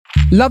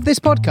Love this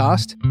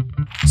podcast?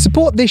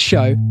 Support this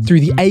show through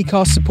the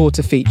Acast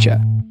supporter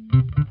feature.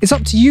 It's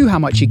up to you how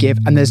much you give,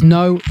 and there's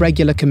no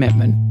regular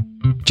commitment.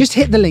 Just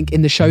hit the link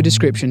in the show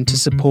description to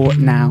support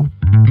now.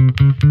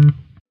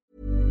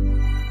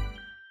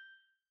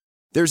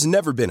 There's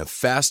never been a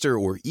faster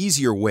or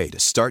easier way to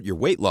start your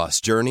weight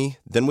loss journey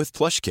than with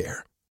PlushCare.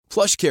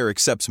 PlushCare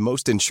accepts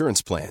most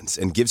insurance plans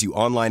and gives you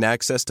online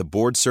access to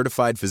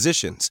board-certified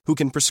physicians who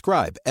can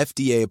prescribe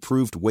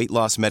FDA-approved weight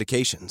loss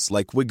medications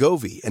like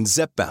Wegovy and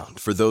Zepbound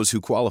for those who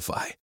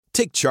qualify.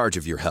 Take charge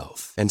of your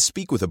health and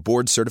speak with a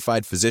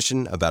board-certified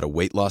physician about a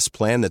weight loss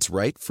plan that's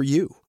right for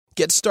you.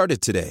 Get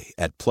started today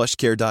at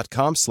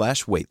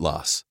plushcare.com/weight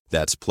loss.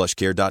 That's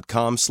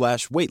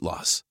plushcare.com/weight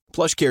loss.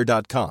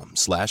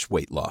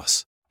 plushcare.com/weight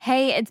loss.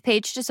 Hey, it's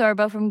Paige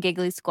DeSorbo from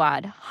Giggly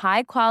Squad.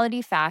 High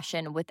quality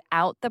fashion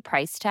without the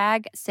price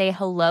tag. Say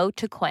hello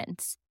to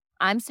Quince.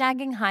 I'm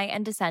snagging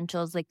high-end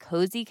essentials like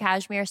cozy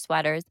cashmere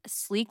sweaters,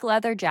 sleek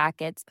leather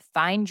jackets,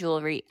 fine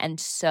jewelry, and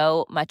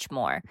so much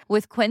more.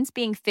 With Quince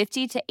being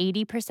 50 to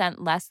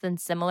 80% less than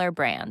similar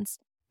brands.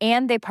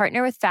 And they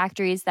partner with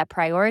factories that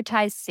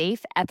prioritize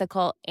safe,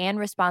 ethical, and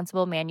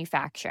responsible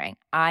manufacturing.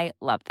 I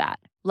love that.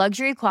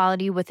 Luxury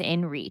quality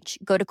within reach.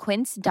 Go to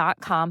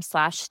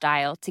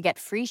quince.com/style to get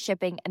free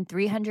shipping and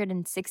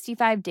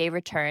 365-day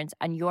returns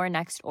on your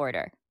next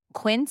order.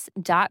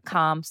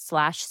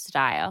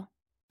 Quince.com/style.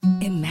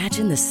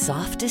 Imagine the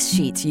softest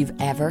sheets you've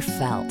ever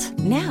felt.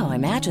 Now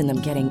imagine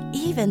them getting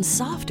even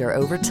softer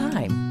over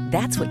time.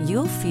 That's what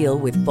you'll feel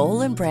with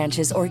Boll &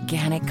 Branch's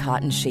organic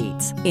cotton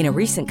sheets. In a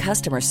recent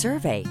customer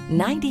survey,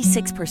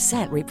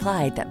 96%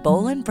 replied that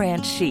Boll &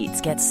 Branch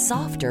sheets get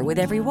softer with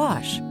every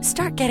wash.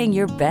 Start getting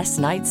your best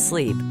night's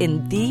sleep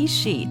in these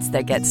sheets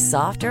that get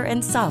softer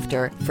and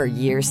softer for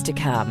years to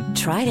come.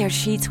 Try their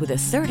sheets with a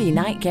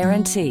 30-night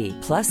guarantee.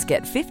 Plus,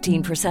 get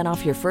 15%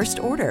 off your first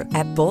order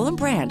at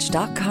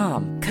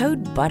bollandbranch.com.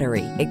 Code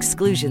BUTTERY.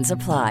 Exclusions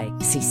apply.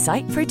 See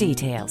site for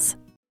details.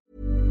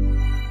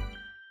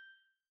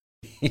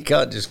 You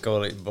can't just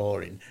call it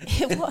boring.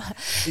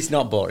 It's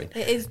not boring.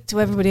 It is to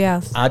everybody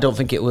else. I don't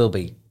think it will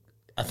be.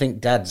 I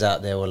think dads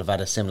out there will have had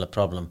a similar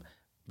problem.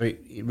 But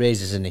it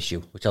raises an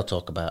issue, which I'll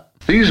talk about.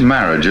 These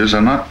marriages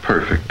are not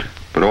perfect,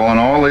 but all in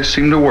all, they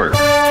seem to work.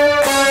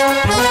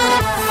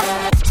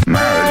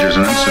 Marriage is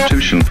an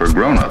institution for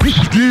grown-ups.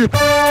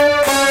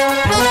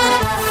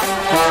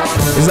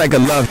 It's like a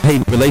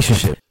love-hate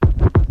relationship.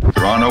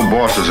 There are no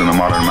bosses in a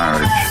modern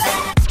marriage.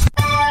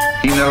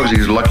 He knows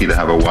he's lucky to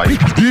have a wife.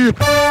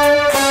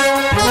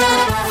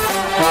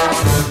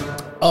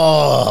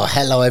 Oh,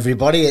 hello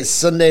everybody. It's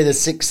Sunday the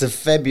 6th of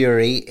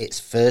February. It's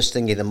first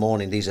thing in the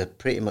morning. These are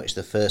pretty much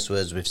the first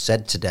words we've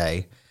said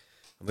today.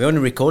 We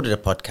only recorded a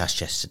podcast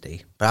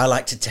yesterday, but I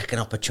like to take an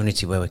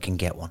opportunity where we can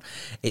get one.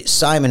 It's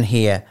Simon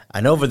here,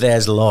 and over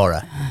there's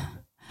Laura.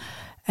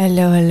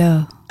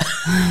 Hello.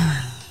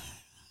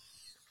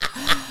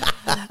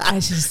 I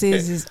should say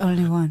this is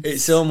only one.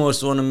 It's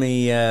almost one of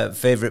my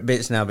favourite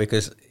bits now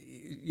because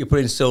you're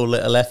putting so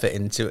little effort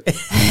into it.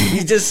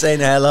 You're just saying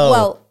hello.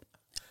 Well,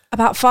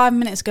 about 5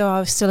 minutes ago, I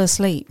was still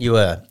asleep. You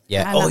were,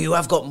 yeah. And you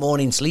have got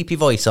morning sleepy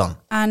voice on.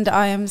 And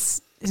I am,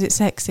 is it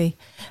sexy?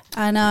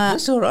 And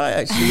that's all right,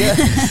 actually, yeah.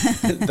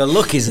 The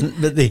look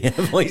isn't, but the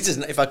voice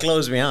isn't. If I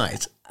close my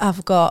eyes.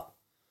 I've got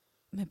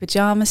my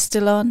pyjamas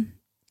still on.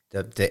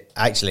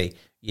 Actually,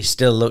 you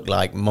still look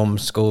like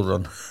Mum's school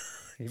run.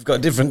 You've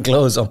got different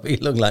clothes on, but you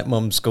look like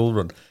Mum's school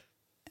run.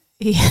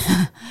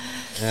 Yeah.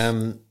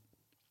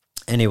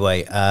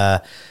 Anyway,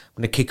 I'm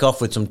going to kick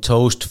off with some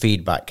toast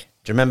feedback.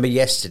 Do you remember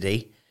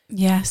yesterday?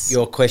 Yes.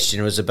 Your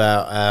question was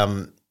about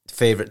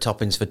favourite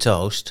toppings for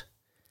toast.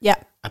 Yeah.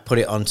 I put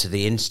it onto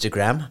the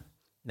Instagram.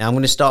 Now I'm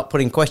going to start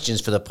putting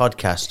questions for the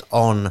podcast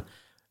on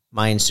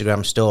my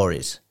Instagram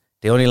stories.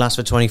 They only last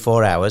for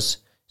 24 hours,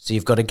 so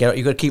you've got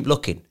to keep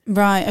looking.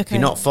 Right, okay. If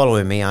you're not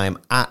following me, I am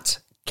at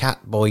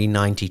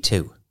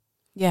Catboy92.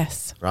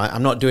 Yes. Right,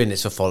 I'm not doing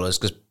this for followers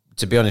because,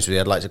 to be honest with you,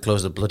 I'd like to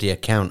close the bloody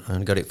account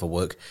and got it for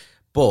work.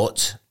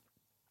 But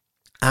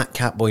at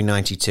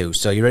Catboy92.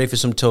 So you ready for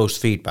some toast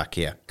feedback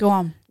here? Go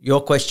on. Your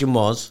question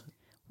was,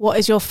 what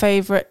is your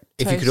favourite toast?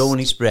 If you could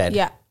only spread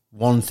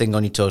one thing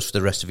on your toast for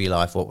the rest of your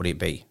life, what would it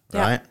be?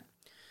 Right?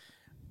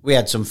 We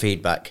had some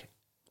feedback.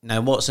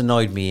 Now, what's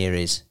annoyed me here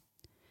is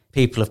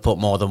people have put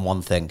more than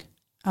one thing.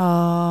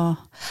 Oh.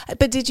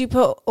 But did you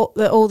put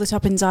all the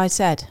toppings I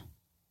said?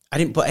 I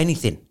didn't put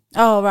anything.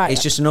 Oh, right.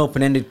 It's just an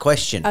open-ended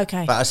question.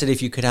 Okay. But I said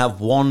if you could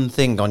have one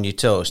thing on your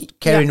toast.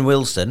 Karen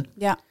Wilson.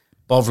 Yeah.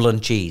 Bovril and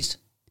cheese.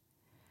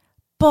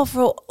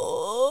 Bovril.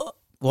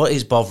 What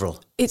is Bovril?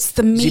 It's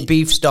the meat. Is it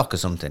beef stock or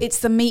something?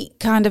 It's the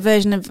meat kind of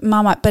version of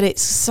Marmite, but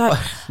it's so...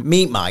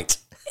 Meat-mite.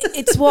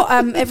 It's what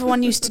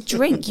everyone used to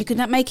drink. You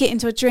can make it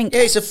into a drink.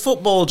 Yeah, it's a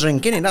football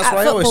drink, isn't it? That's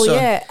what I always saw. saw.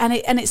 Yeah,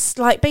 and it's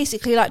like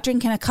basically like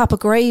drinking a cup of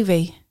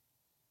gravy.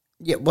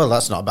 Yeah, well,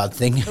 that's not a bad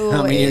thing. Ooh,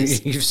 I mean,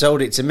 you've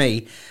sold it to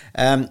me.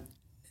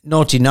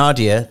 Naughty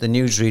Nadia, the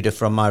newsreader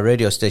from my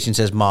radio station,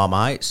 says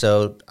Marmite,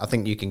 so I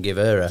think you can give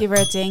her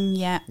a ding,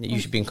 yeah. You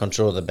should be in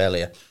control of the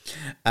belly.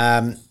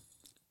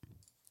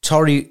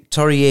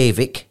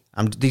 Torievic,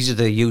 These are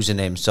the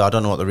usernames, so I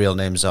don't know what the real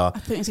names are. I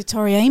think it's a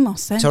Tori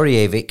Amos then. Tori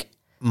Avik,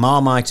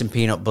 Marmite and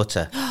peanut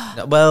butter.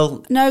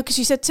 Well, no, because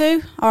you said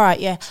 2. All right,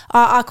 yeah.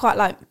 I quite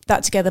like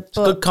that together. It's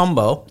a good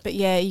combo. But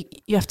yeah,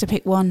 you have to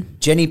pick one.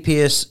 Jenny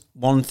Pierce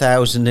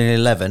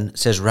 1011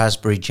 says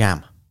raspberry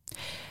jam.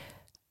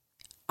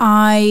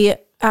 Out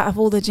of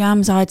all the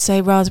jams, I'd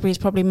say raspberry is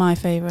probably my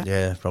favourite.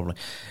 Yeah, probably.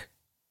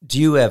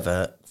 Do you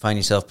ever find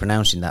yourself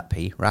pronouncing that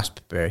P,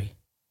 raspberry?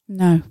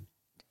 No.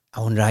 I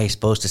wonder how you're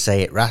supposed to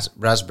say it,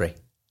 raspberry.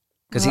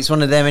 Because it's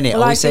one of them, innit?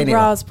 Well, I say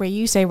raspberry,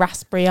 you say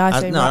raspberry, I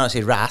say... No, I don't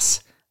say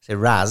ras, I say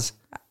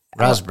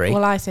raspberry.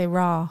 Well, I say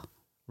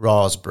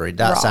Raspberry.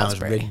 That sounds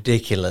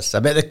ridiculous. I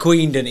bet the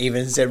Queen didn't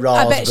even say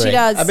raspberry. I bet she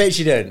does. I bet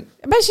she didn't.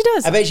 I bet she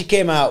does. I bet she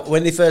came out,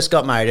 when they first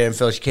got married, and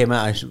Phil, she came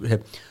out and she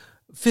said,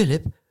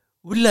 Philip,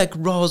 would you like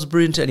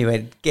raspberry?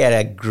 Anyway, get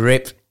a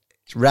grip.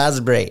 It's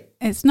raspberry.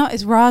 It's not,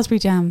 it's raspberry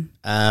jam.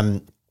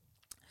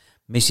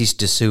 Mrs.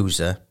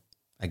 D'Souza,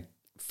 a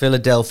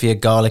Philadelphia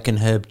garlic and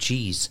herb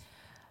cheese.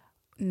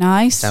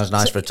 Nice. Sounds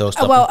nice for a toast.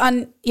 Well,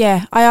 and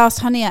yeah, I asked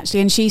Honey actually,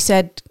 and she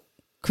said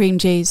cream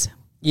cheese.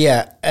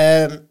 Yeah.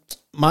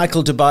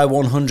 Michael Dubai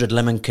 100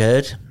 lemon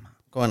curd.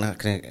 Go on, you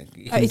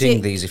can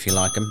ding these if you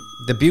like them.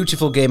 The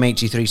Beautiful Game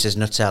 83 says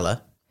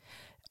Nutella.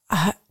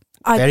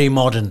 Very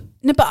modern.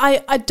 No, but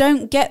I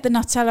don't get the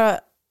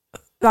Nutella,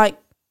 like,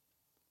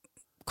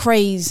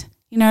 craze.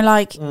 You know,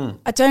 like,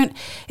 I don't...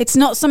 It's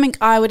not something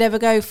I would ever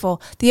go for.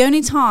 The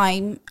only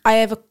time I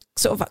ever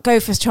sort of go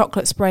for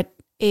chocolate spread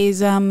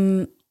is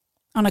on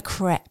a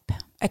crepe.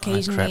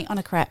 Occasionally on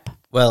a crepe.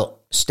 Well,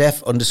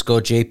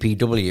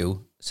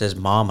 Steph_JPW says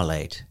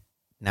marmalade.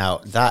 Now,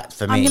 that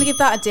for me... I'm going to give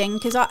that a ding,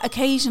 because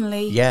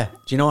occasionally... Yeah.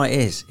 Do you know what it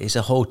is? It's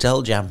a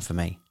hotel jam for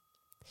me.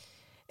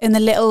 In the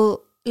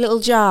little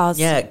jars.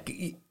 Yeah.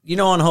 You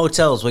know, on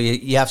hotels where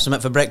you have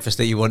something for breakfast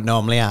that you wouldn't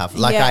normally have.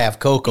 Like I have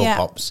Cocoa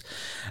Pops.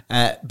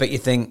 But you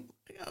think,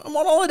 I'm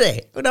on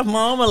holiday. I'm going to have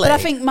marmalade. But I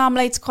think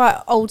marmalade's quite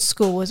old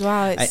school as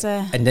well. It's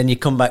and then you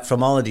come back from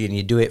holiday and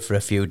you do it for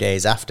a few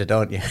days after,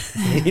 don't you?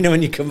 You know,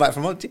 when you come back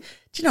from holiday. Do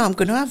you know, I'm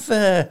going to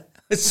have...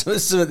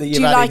 something that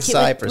you've had in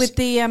Cyprus. With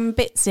the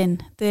bits in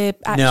the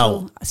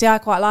actual? No. See, I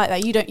quite like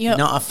that. You're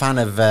not a fan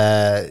of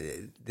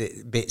the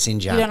bits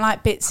in jam. You don't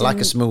like bits. I like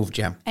a smooth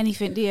jam.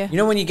 Anything, do you? You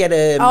know when you get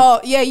a... Oh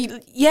yeah,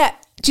 yeah.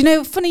 Do you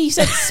know? Funny you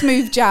said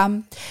smooth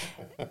jam.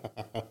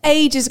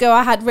 Ages ago,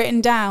 I had written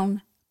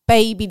down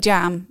baby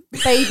jam,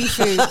 baby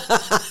food,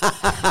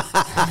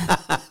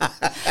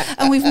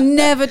 and we've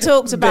never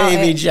talked about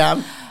baby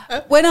jam.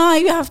 When I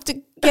have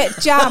to get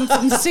jam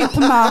from the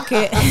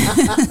supermarket.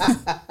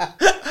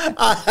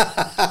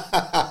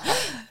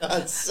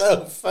 That's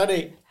so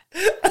funny.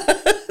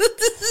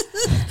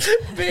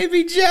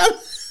 Baby jam.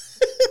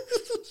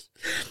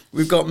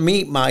 We've got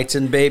Meat Mite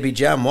and Baby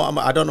Jam.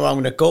 I don't know what I'm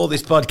going to call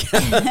this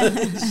podcast.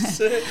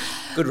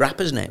 Good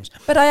rappers' names.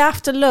 But I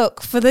have to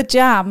look for the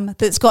jam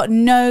that's got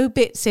no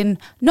bits in.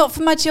 Not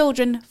for my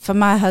children, for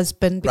my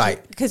husband.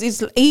 Right. Because he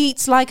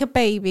eats like a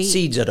baby.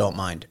 Seeds I don't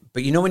mind.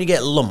 But you know when you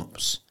get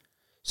lumps?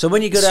 So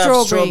when you go to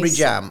have strawberry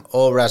jam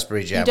or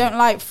raspberry jam. You don't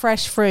like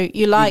fresh fruit.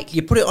 You like...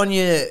 You put it on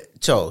your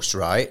toast,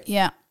 right?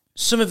 Yeah.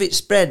 Some of it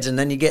spreads and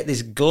then you get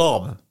this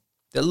glob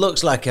that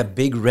looks like a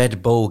big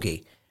red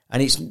bogey.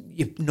 And it's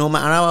no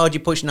matter how hard you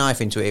push a knife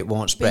into it, it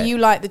won't spread. But you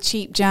like the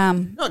cheap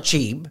jam. Not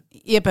cheap.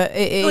 Yeah, but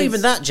it is. Not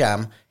even that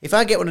jam. If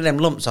I get one of them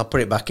lumps, I'll put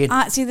it back in.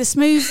 See, the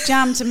smooth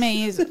jam to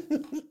me is...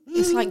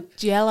 It's like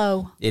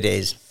Jell-O. It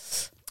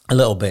is. A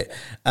little bit.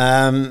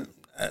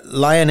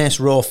 Lioness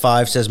Raw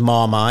 5 says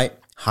Marmite.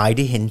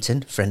 Heidi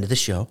Hinton, friend of the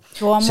show,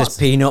 says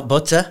peanut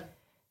butter.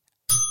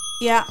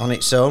 Yeah. On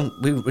its own.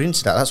 We were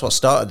into that. That's what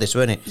started this,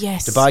 wasn't it?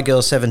 Yes. Dubai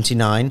Girl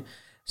 79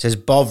 says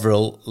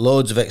Bovril,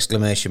 loads of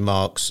exclamation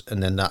marks,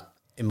 and then that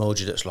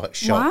emoji that's like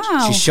shocked.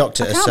 Wow. She's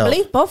shocked at herself. I can't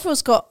believe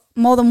Bovril's got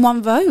more than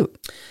one vote.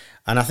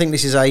 And I think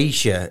this is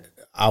Aisha.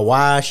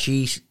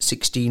 Awashi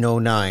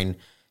 1609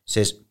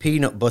 says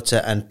peanut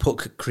butter and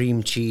puck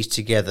cream cheese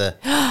together.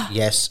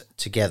 Yes,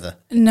 together.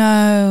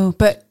 No,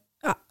 but...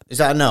 is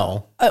that a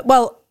no?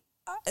 Well...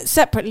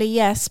 Separately,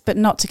 yes, but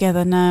not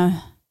together, no.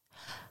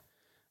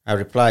 I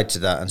replied to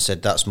that and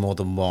said, that's more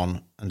than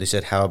one. And they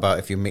said, how about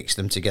if you mix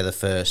them together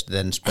first,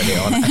 then spread it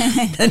on?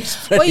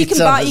 Well, you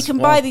can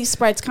buy these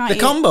spreads, can't you?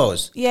 The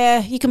combos?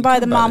 Yeah, you can buy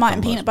the Marmite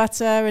and peanut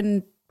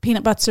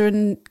butter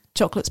and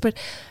chocolate spread.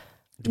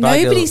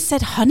 Nobody's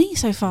said honey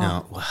so far.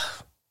 No, well,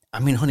 I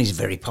mean, honey's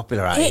very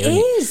popular out here. It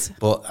is.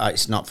 But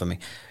it's not for me.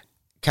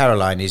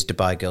 Caroline is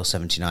Dubai Girl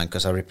 79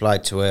 because I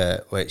replied to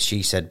her where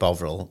she said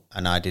Bovril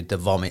and I did the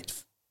vomit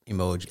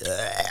emoji.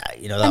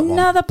 You know that one?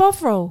 Another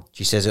Bovril.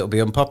 She says it'll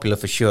be unpopular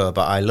for sure,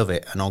 but I love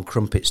it. And on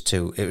crumpets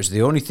too. It was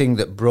the only thing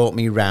that brought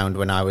me round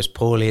when I was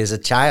poorly as a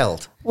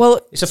child. Well,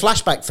 it's a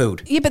flashback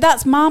food. Yeah, but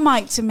that's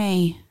Marmite to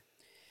me.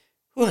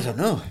 Well, I don't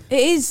know. It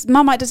is.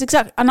 Marmite does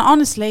exactly. And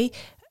honestly,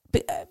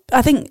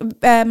 I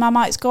think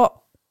Marmite's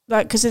got,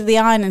 like, because of the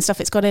iron and stuff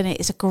it's got in it,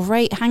 it's a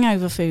great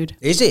hangover food.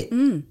 Is it?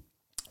 Mm.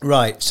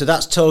 Right, so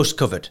that's toast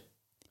covered.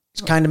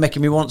 It's kind of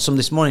making me want some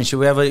this morning. Should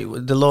we have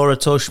the Laura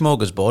Toast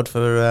Smorgasbord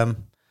for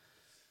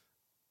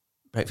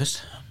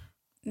breakfast?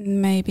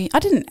 Maybe I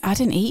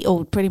didn't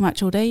eat pretty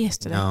much all day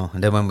yesterday. No,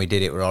 and then when we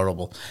did it, were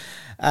horrible.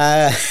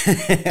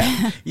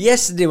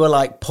 Yesterday were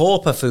like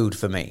pauper food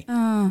for me.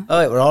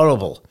 Oh, it were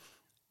horrible.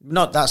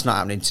 That's not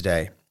happening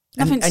today.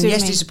 Nothing to do with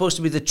yesterday's me. supposed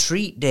to be the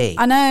treat day.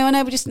 I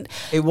know. We just.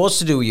 It was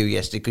to do with you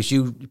yesterday because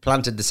you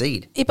planted the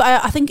seed. Yeah, but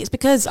I think it's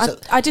because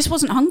I just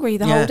wasn't hungry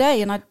the whole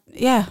day, and I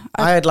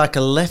had like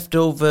a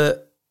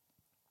leftover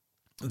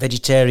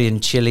vegetarian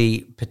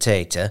chili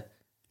potato,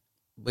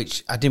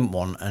 which I didn't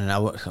want, and I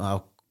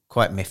was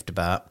quite miffed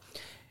about.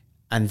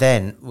 And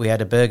then we had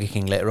a Burger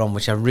King later on,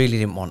 which I really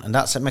didn't want. And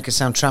that's make it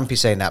sound trampy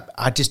saying that, but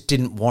I just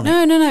didn't want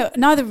it. No.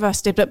 Neither of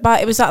us did,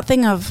 but it was that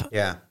thing of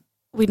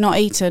we'd not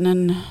eaten,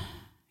 and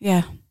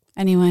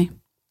anyway.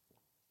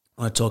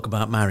 I want to talk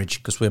about marriage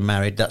because we're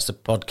married. That's the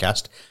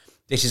podcast.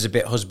 This is a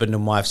bit husband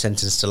and wife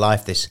sentence to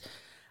life. This,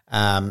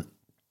 I've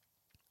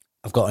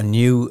got a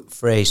new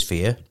phrase for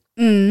you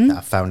that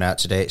I found out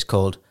today. It's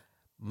called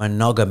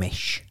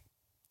monogamish.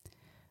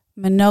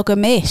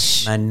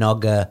 Monogamish.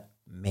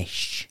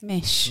 Monogamish.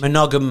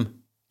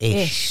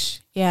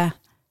 Monogam-ish. Yeah.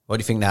 What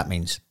do you think that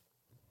means?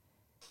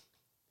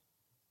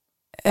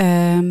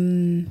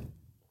 I'm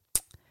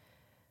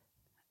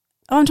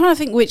trying to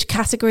think which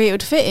category it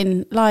would fit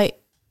in. Like,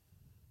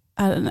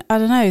 I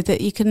don't know,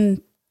 that you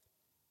can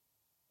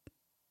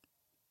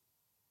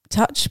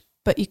touch,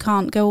 but you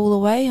can't go all the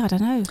way. I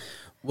don't know.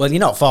 Well, you're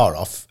not far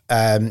off.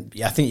 I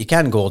think you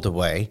can go all the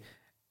way.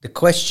 The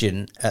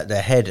question at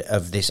the head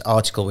of this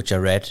article, which I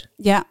read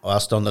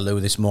whilst on the loo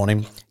this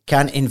morning,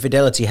 can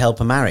infidelity help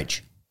a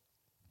marriage?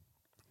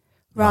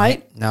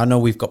 Right. Now, I know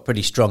we've got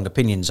pretty strong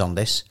opinions on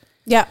this.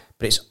 Yeah.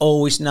 But it's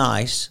always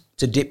nice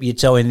to dip your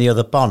toe in the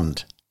other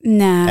pond.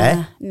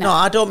 Nah. No,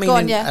 I don't mean.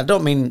 I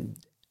don't mean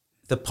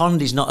the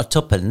pond is not a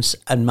tuppence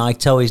and my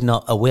toe is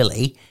not a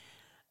willy.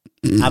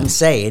 I'm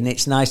saying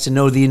it's nice to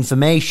know the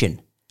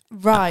information.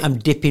 Right. I'm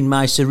dipping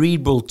my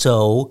cerebral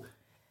toe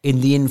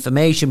in the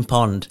information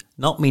pond,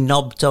 not me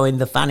knob toe in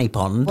the fanny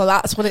pond. Well,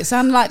 that's what it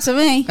sounded like to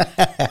me.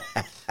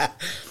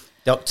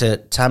 Dr.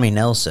 Tammy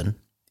Nelson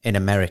in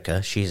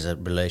America, she's a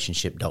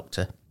relationship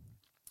doctor,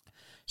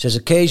 says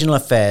occasional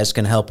affairs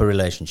can help a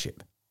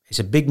relationship. It's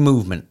a big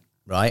movement,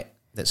 right,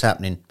 that's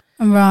happening.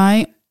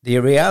 Right. The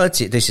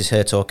reality, this is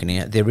her talking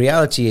here, the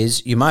reality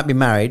is you might be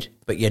married,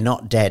 but you're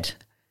not dead.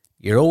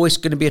 You're always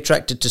going to be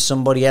attracted to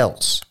somebody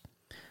else,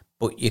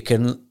 but you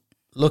can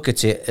look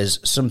at it as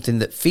something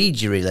that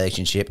feeds your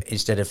relationship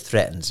instead of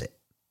threatens it.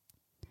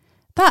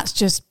 That's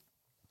just...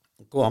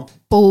 Go on.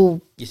 Bull.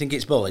 You think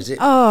it's bull, is it?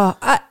 Oh,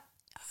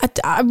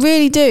 I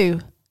really do.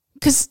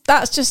 Because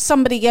that's just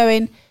somebody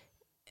giving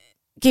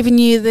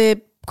you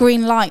the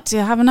green light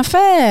to have an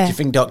affair. Do you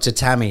think Dr.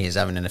 Tammy is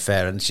having an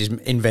affair and she's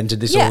invented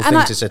this whole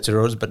thing to say to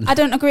her husband? I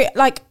don't agree.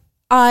 Like,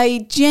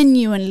 I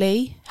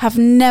genuinely have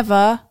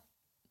never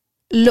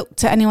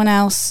looked at anyone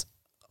else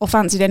or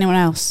fancied anyone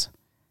else.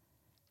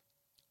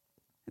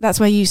 That's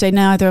where you say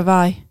neither have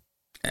I.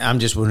 I'm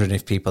just wondering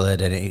if people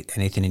heard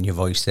anything in your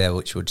voice there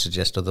which would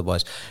suggest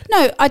otherwise.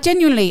 No, I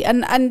genuinely,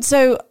 and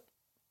so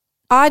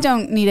I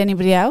don't need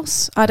anybody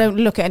else. I don't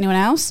look at anyone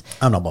else.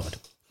 I'm not bothered.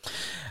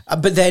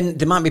 But then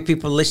there might be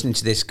people listening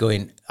to this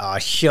going,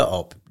 shut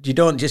up. You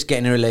don't just get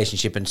in a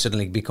relationship and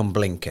suddenly become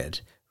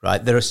blinkered,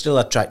 right? There are still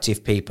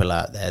attractive people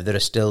out there. There are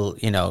still,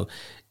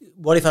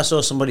 what if I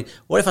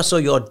saw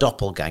your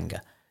doppelganger?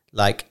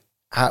 Like,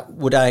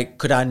 could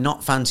I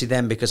not fancy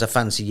them because I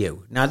fancy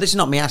you? Now, this is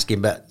not me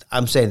asking, but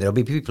I'm saying there'll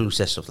be people who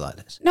say stuff like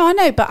this. No, I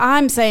know, but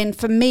I'm saying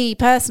for me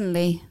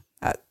personally.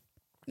 I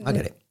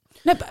get it.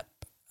 No, but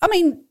I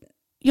mean,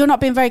 you're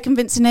not being very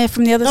convincing here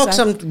from the other side. No,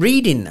 because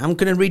I'm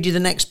going to read you the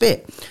next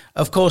bit.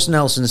 Of course,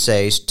 Nelson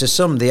says, to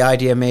some, the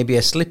idea may be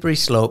a slippery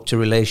slope to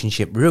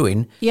relationship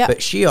ruin,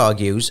 but she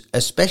argues,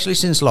 especially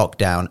since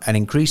lockdown, an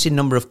increasing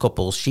number of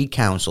couples she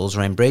counsels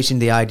are embracing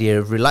the idea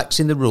of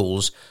relaxing the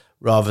rules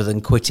rather than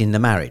quitting the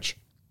marriage.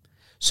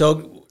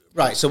 So,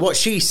 right, so what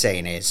she's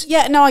saying is...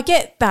 Yeah, no, I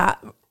get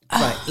that.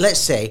 Right, let's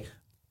say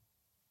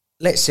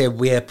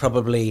we're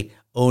probably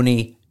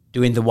only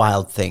doing the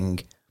wild thing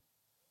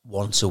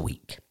once a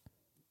week.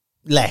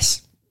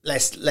 Let's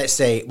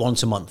say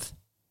once a month,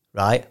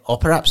 right? Or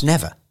perhaps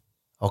never,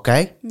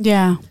 okay?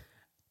 Yeah.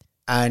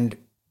 And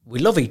we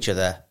love each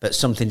other, but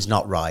something's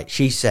not right.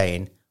 She's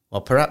saying,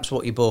 well, perhaps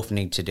what you both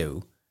need to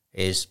do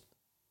is...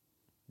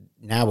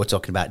 Now we're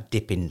talking about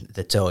dipping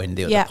the toe in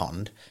the other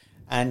pond.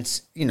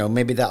 And,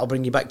 maybe that'll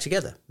bring you back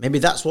together. Maybe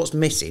that's what's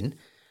missing.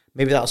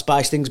 Maybe that'll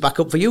spice things back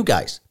up for you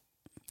guys.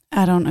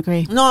 I don't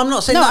agree. No, I'm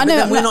not saying that, but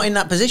then we're not in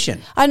that position.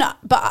 I know,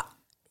 but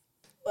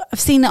I've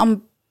seen it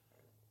on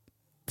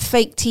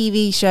fake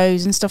TV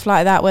shows and stuff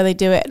like that where they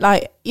do it.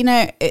 Like,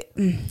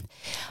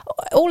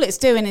 all it's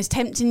doing is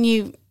tempting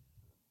you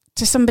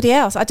to somebody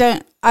else. I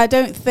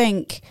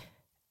think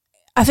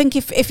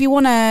if you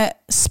want to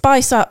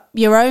spice up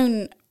your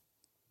own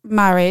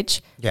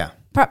marriage... Yeah.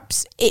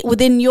 Perhaps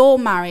within your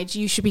marriage,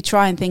 you should be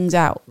trying things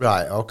out.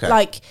 Right, okay.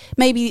 Like,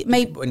 maybe...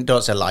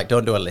 Don't say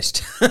don't do a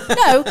list.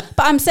 No, but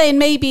I'm saying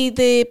maybe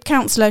the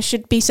counsellor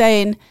should be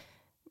saying,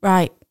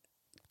 right,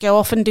 go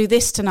off and do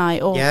this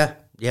tonight. Or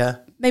Yeah.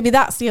 Maybe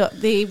that's the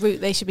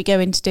route they should be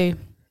going to do.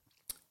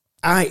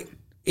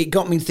 It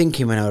got me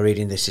thinking when I was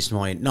reading this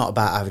morning, not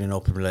about having an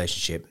open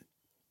relationship,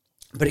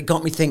 but it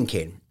got me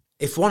thinking,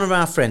 if one of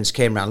our friends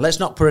came round, let's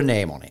not put a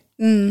name on it,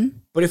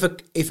 but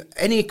if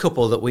any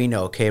couple that we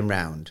know came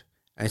round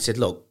and said,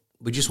 look,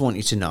 we just want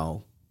you to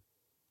know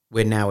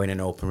we're now in an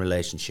open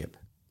relationship.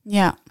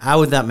 Yeah. How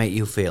would that make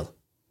you feel?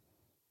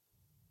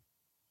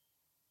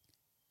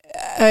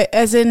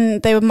 As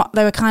in, they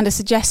were kind of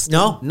suggesting.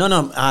 No.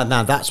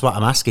 Now that's what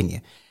I'm asking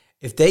you.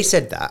 If they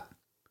said that,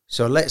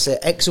 so let's say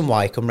X and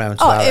Y come round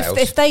to our house.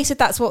 If they said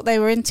that's what they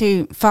were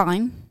into,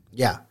 fine.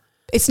 Yeah.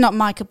 It's not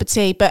my cup of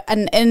tea, but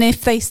and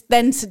if they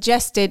then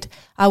suggested,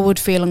 I would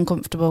feel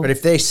uncomfortable. But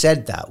if they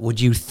said that,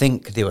 would you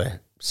think they were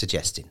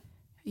suggesting?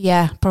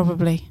 Yeah,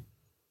 probably.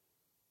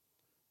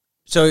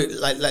 So,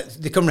 like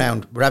they come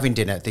round, we're having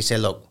dinner. They say,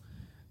 "Look,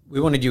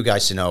 we wanted you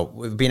guys to know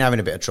we've been having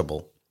a bit of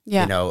trouble.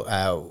 Yeah, you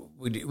know,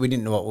 we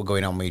didn't know what was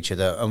going on with each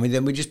other, and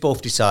then we just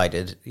both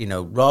decided, you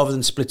know, rather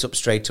than split up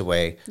straight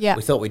away,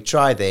 we thought we'd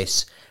try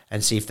this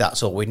and see if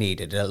that's all we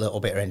needed, a little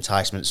bit of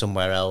enticement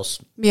somewhere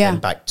else, then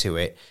back to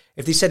it."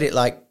 If they said it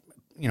like,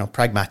 you know,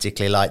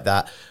 pragmatically like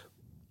that,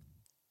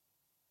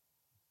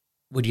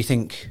 would you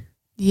think?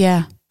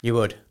 Yeah, you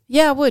would.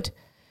 Yeah, I would.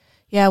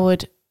 Yeah, I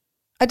would.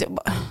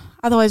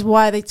 Otherwise,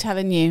 why are they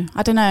telling you?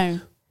 I don't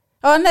know.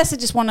 Oh, unless they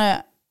just want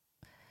to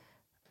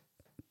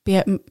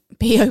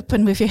be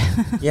open with you.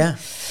 Yeah.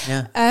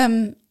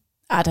 I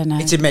don't know.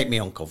 It'd make me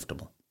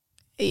uncomfortable.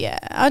 Yeah,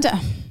 I don't.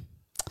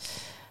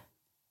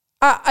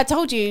 I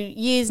told you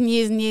years and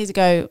years and years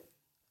ago,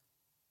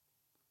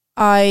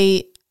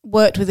 I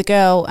worked with a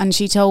girl and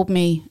she told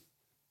me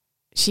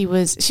she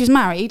was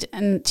married,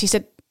 and she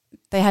said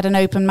they had an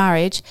open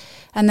marriage,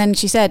 and then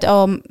she said,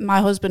 "Oh,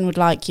 my husband would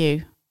like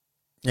you."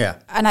 Yeah.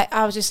 And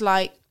I was just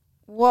like,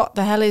 what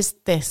the hell is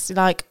this?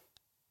 Like,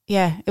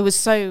 yeah, it was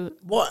so...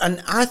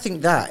 And I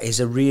think that is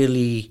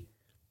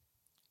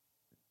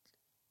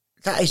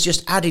that is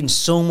just adding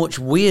so much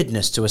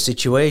weirdness to a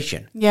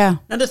situation. Yeah.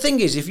 Now, the thing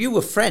is, if you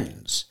were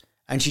friends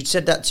and she'd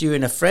said that to you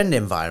in a friend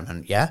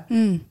environment, yeah?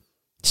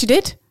 She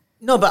did?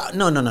 No, but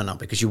no,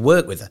 because you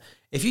work with her.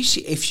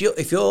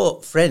 If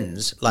you're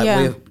friends, like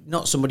we're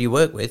not somebody you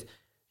work with,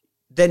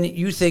 then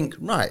you think,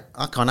 right,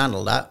 I can't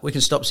handle that. We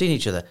can stop seeing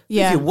each other.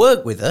 Yeah. If you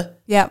work with her,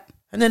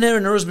 and then her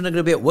and her husband are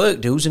going to be at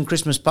work dues and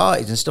Christmas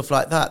parties and stuff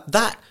like that,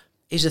 that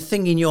is a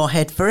thing in your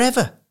head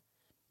forever.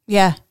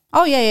 Yeah.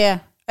 Oh, yeah.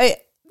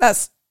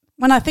 That's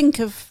when I think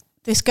of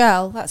this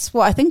girl, that's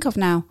what I think of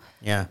now.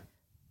 Yeah.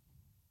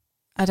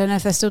 I don't know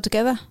if they're still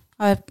together.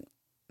 I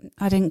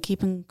didn't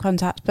keep in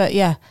contact, but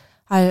yeah,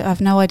 I have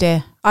no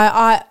idea.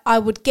 I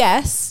would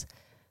guess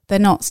they're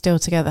not still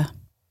together.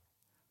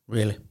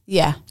 Really?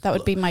 Yeah, that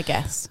would be my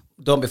guess.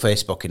 Don't be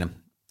Facebooking them.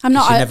 I'm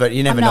not.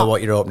 You never know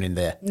what you're opening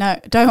there. No,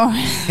 don't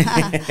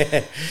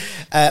worry.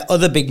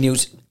 Other big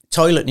news,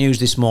 toilet news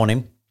this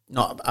morning.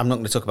 I'm not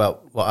going to talk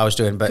about what I was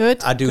doing,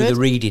 but I do the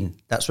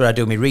reading. That's where I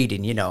do my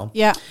reading, you know.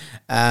 Yeah.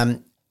 I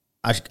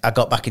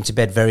got back into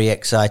bed very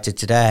excited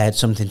today. I had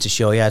something to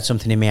show you. I had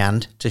something in my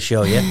hand to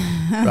show you,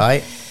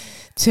 right?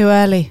 Too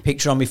early.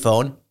 Picture on my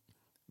phone.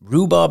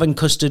 Rhubarb and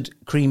custard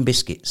cream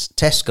biscuits.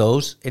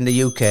 Tesco's in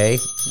the UK.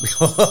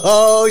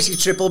 Oh,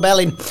 she's triple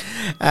belling.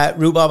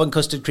 Rhubarb and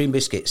custard cream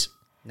biscuits.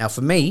 Now,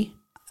 for me,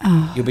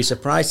 you'll be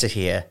surprised to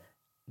hear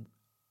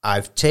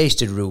I've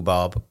tasted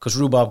rhubarb, because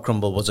rhubarb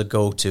crumble was a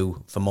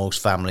go-to for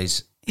most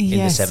families in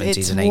the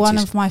 70s and 80s. It's one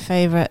of my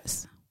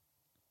favourites.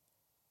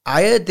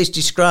 I heard this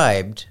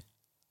described,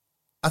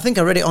 I think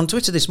I read it on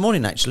Twitter this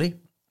morning, actually.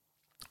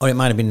 Or it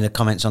might have been in the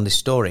comments on this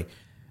story.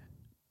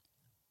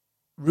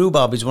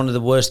 Rhubarb is one of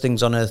the worst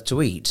things on earth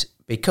to eat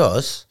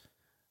because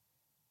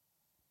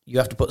you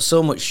have to put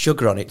so much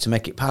sugar on it to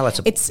make it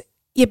palatable.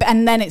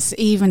 And then it's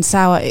even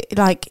sour.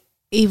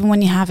 Even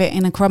when you have it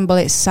in a crumble,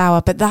 it's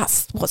sour. But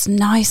that's what's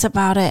nice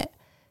about it.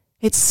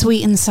 It's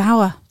sweet and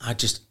sour. I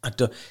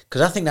don't,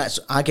 because I think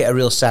I get a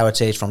real sour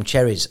taste from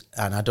cherries,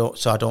 and I don't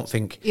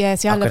think. Yeah,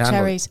 see, I love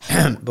cherries.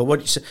 But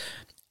what you say?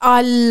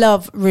 I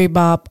love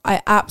rhubarb.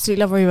 I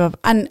absolutely love rhubarb.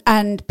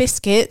 And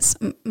biscuits,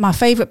 my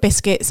favourite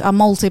biscuits are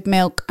malted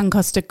milk and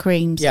custard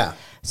creams. Yeah.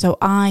 So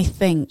I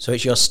think... So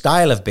it's your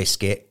style of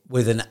biscuit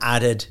with an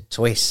added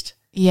twist.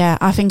 Yeah,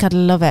 I think I'd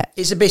love it.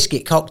 It's a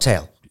biscuit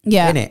cocktail.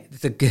 Yeah. Isn't it?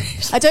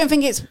 I don't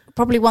think it's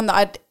probably one that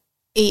I'd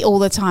eat all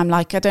the time.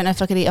 Like, I don't know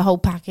if I could eat a whole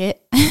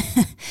packet. I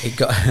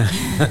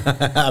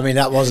mean,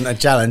 that wasn't a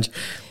challenge.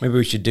 Maybe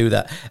we should do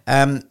that.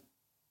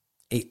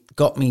 It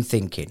got me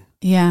thinking.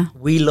 Yeah.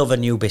 We love a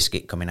new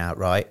biscuit coming out,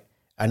 right?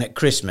 And at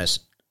Christmas,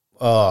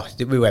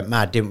 we went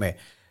mad, didn't we?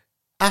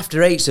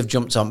 After Eights have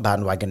jumped on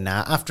bandwagon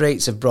now. After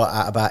Eights have brought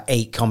out about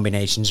 8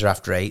 combinations of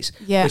After Eights.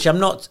 Yeah. Which I'm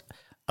not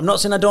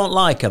saying I don't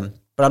like them,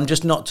 but I'm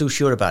just not too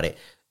sure about it.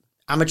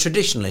 I'm a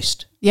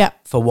traditionalist. Yeah.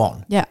 For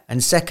one. Yeah.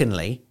 And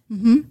secondly,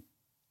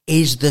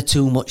 is there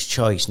too much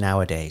choice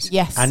nowadays?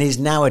 Yes. And is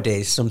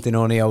nowadays something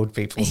only old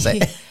people say?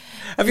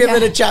 Have you ever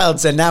had a child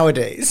say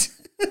nowadays?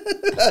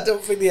 I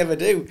don't think they ever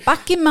do.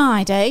 Back in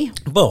my day.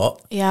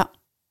 But yeah,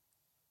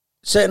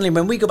 certainly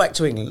when we go back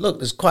to England, look,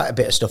 there's quite a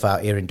bit of stuff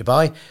out here in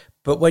Dubai,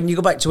 But when you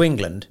go back to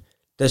England,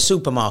 the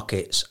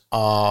supermarkets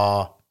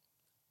are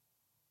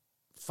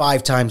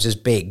 5 times as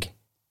big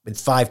with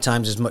 5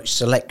 times as much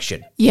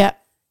selection. Yeah.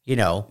 You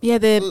know? Yeah,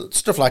 the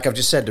Stuff like I've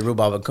just said, the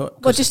rhubarb and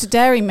well, just a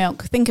dairy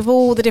milk. Think of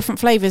all the different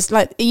flavours.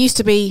 Like, it used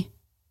to be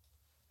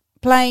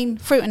plain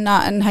fruit and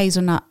nut and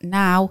hazelnut.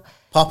 Now,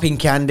 popping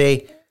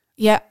candy.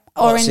 yeah,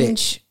 What's it?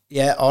 orange,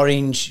 Yeah,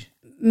 orange.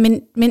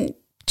 mint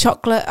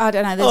chocolate. I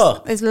don't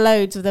know. There's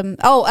loads of them.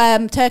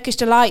 Oh, Turkish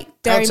Delight,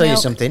 dairy I'll tell milk.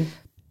 you something.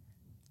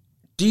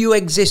 Do you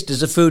exist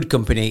as a food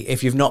company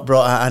if you've not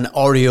brought out an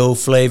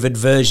Oreo-flavoured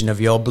version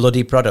of your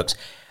bloody products?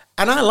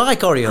 And I like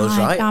Oreos,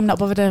 right? I'm not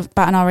bothered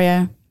about an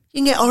Oreo.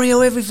 You can get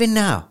Oreo everything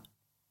now.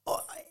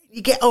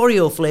 You get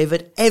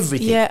Oreo-flavoured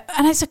everything. Yeah,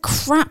 and it's a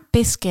crap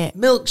biscuit.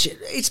 Milkshake,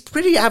 it's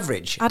pretty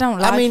average. I don't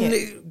like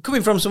it.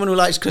 Coming from someone who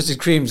likes custard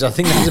creams, I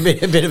think that's a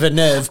bit of a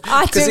nerve.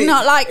 I do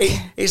not like...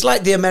 It's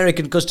like the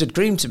American custard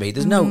cream to me.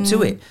 There's no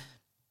to it.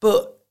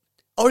 But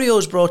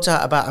Oreo's brought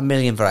out about 1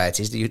 million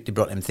varieties. They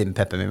brought them thin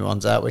peppermint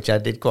ones out, which I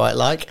did quite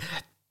like.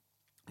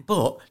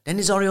 But then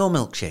there's Oreo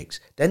milkshakes.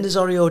 Then there's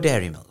Oreo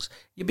dairy milks.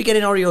 You'll be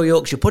getting Oreo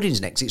Yorkshire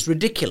puddings next. It's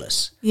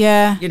ridiculous.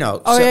 Yeah. You know.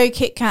 Oreo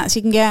Kit Kats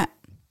you can get.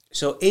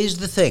 So is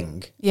the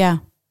thing Yeah.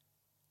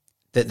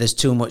 that there's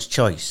too much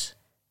choice?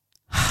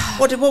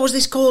 What was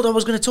this called? I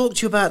was going to talk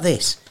to you about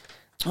this.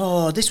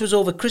 Oh, this was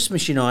over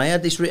Christmas, you know. I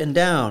had this written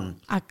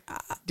down.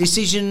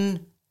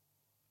 Decision.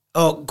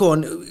 Oh, go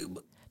on.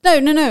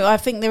 No. I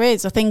think there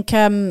is. I think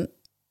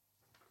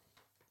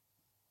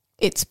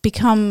it's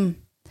become...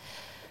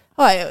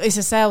 Oh, it's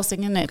a sales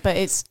thing, isn't it? But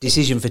it's...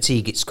 Decision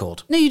fatigue, it's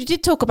called. No, you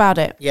did talk about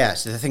it.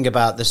 Yes, the thing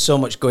about there's so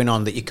much going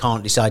on that you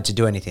can't decide to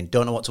do anything.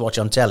 Don't know what to watch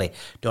on telly.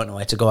 Don't know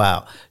where to go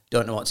out.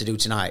 Don't know what to do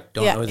tonight.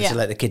 Don't know whether to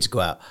let the kids go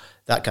out.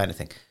 That kind of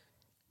thing.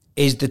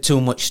 Is there too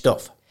much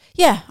stuff?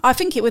 Yeah, I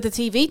think it with the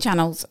TV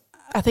channels.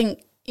 I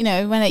think, you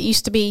know, when it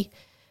used to be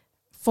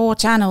 4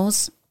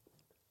 channels...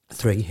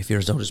 3, if you're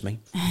as old as me.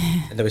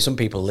 And there were some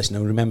people listening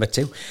who remember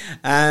 2.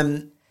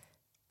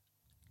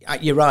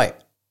 You're right.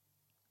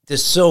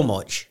 There's so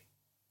much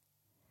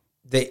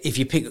that if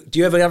you pick... Do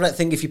you ever have that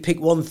thing, if you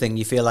pick one thing,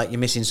 you feel like you're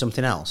missing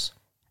something else?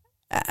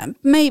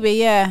 Maybe,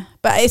 yeah.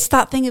 But it's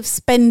that thing of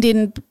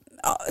spending,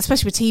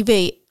 especially with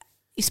TV,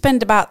 you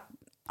spend about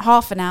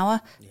half an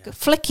hour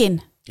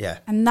flicking. Yeah.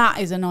 And that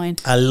is annoying.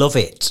 I love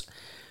it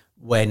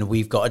when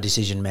we've got a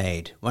decision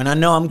made. When I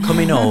know I'm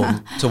coming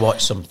home to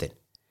watch something.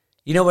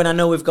 You know, when I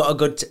know we've got a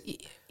good...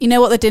 You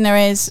know what the dinner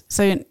is,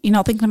 so you're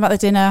not thinking about the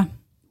dinner.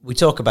 We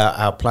talk about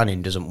how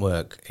planning doesn't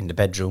work in the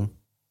bedroom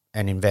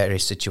and in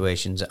various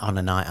situations on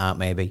a night out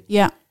maybe.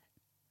 Yeah.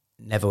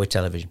 Never with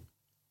television.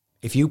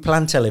 If you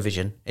plan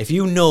television, if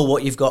you know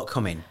what you've got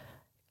coming,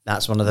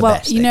 that's one of the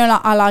best Well, you know,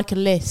 like, I like a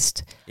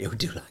list. You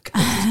do like a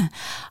list.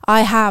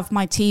 I have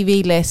my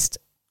TV list,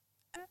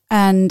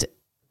 and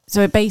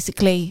so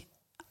basically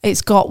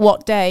it's got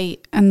what day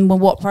and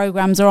what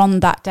programs are on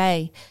that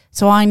day.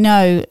 So I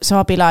know, so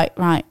I'll be like,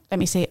 right, let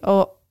me see.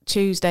 Oh,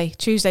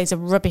 Tuesday's a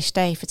rubbish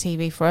day for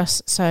TV for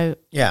us. So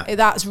yeah,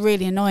 that's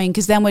really annoying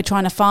because then we're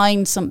trying to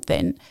find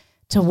something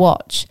to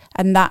watch,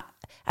 and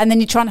then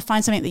you're trying to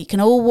find something that you can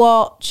all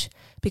watch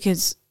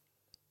because,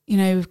 you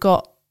know, we've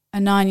got a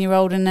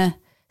 9-year-old and a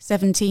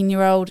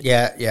 17-year-old.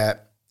 Yeah.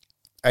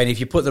 And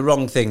if you put the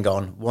wrong thing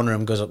on, one of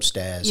them goes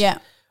upstairs. Yeah.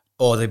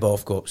 Or they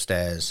both go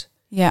upstairs.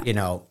 Yeah. You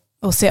know.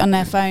 Or sit on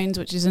their phones,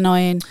 which is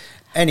annoying.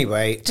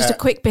 Anyway. Just a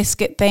quick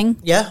biscuit thing.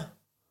 Yeah.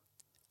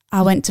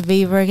 I went to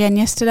Viva again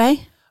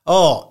yesterday.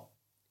 Oh,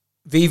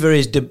 Viva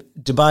is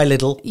Dubai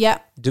Lidl. Yeah.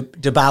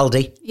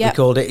 Dubaldi, we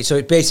called it. So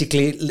it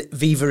basically,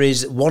 Viva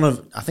is one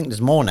of, I think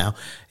there's more now,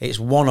 it's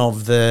one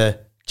of the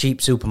cheap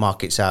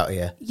supermarkets out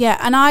here. Yeah,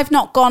 and I've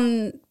not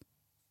gone,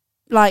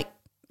 like,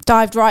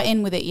 dived right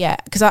in with it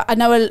yet, because I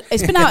know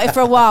it's been out here for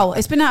a while.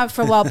 But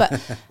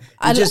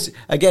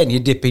you're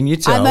dipping your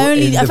toe.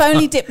 I've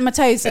only dipped my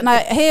toes, and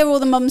I hear all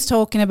the mums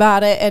talking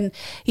about it, and,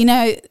 you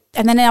know,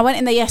 and then I went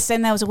in there yesterday,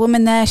 and there was a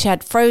woman there. She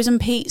had frozen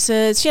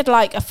pizzas. She had,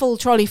 like, a full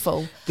trolley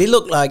full. They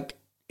look like,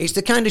 it's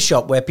the kind of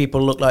shop where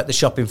people look like they're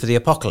shopping for the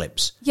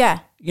apocalypse. Yeah.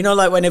 You know,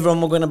 like when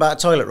everyone was going about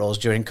toilet rolls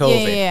during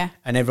COVID, yeah.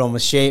 and everyone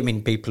was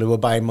shaming people who were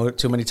buying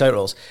too many toilet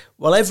rolls.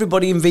 Well,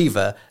 everybody in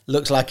Viva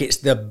looks like it's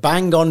the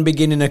bang-on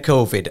beginning of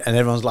COVID, and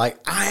everyone's like,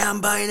 I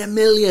am buying 1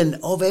 million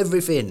of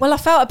everything. Well, I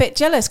felt a bit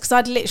jealous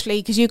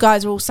because you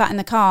guys were all sat in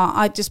the car,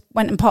 I just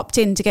went and popped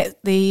in to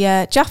get the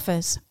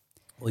Jaffas.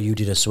 Well, you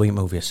did a sweet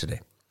move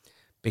yesterday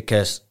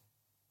because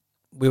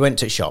we went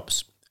to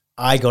shops.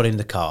 I got in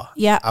the car.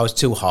 Yeah. I was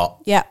too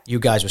hot. Yeah. You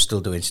guys were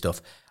still doing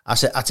stuff. I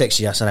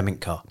texted you, I said, I'm in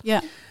car.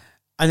 Yeah.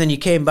 And then you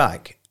came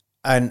back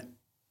and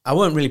I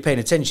weren't really paying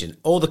attention.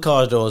 All the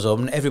car doors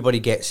open, everybody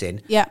gets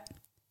in. Yeah.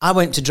 I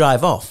went to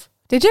drive off.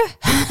 Did you?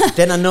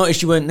 Then I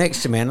noticed you weren't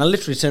next to me and I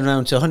literally turned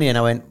around to Honey and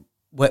I went,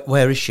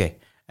 where is she?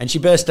 And she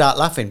burst out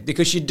laughing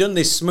because she'd done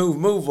this smooth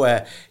move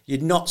where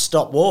you'd not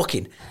stop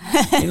walking.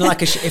 You know,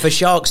 like if a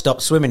shark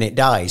stops swimming, it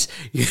dies.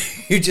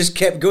 You just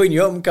kept going.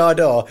 You opened car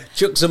door,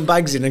 chucked some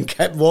bags in and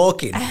kept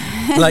walking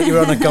like you're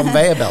on a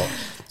conveyor belt.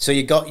 So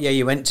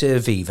you went to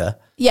Viva.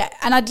 Yeah,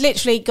 and I'd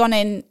literally gone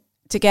in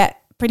to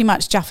get pretty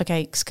much Jaffa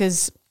Cakes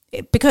because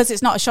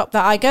it's not a shop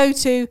that I go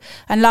to.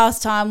 And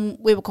last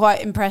time we were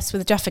quite impressed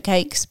with the Jaffa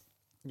Cakes.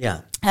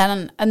 Yeah.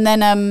 And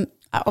then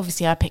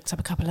obviously I picked up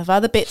a couple of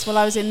other bits while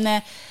I was in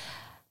there. And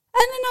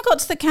then I got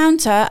to the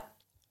counter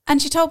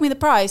and she told me the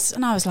price.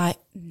 And I was like,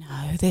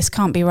 no, this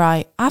can't be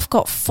right. I've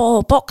got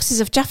 4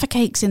 boxes of Jaffa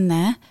Cakes in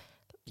there.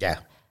 Yeah.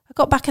 I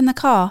got back in the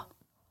car.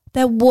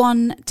 They're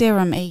 1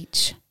 dirham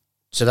each.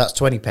 So that's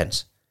 20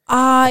 pence.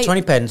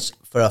 20 pence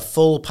for a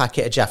full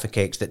packet of Jaffa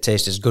Cakes that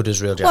taste as good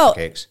as real Jaffa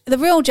Cakes. The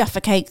real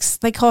Jaffa Cakes,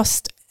 they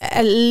cost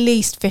at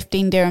least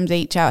 15 dirhams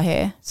each out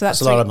here. So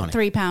that's a lot of money.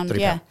 £3,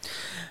 yeah.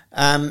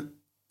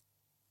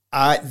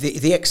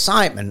 The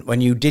excitement when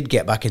you did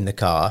get back in the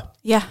car.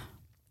 Yeah.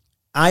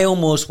 I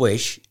almost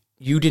wish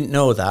you didn't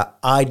know that.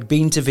 I'd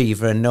been to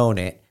Viva and known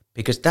it,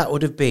 because that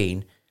would have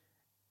been,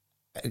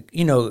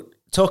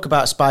 talk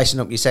about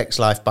spicing up your sex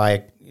life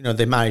by,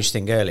 the marriage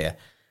thing earlier.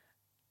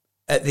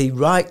 At the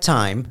right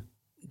time,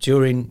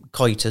 during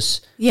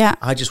coitus,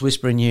 I just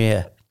whisper in your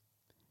ear,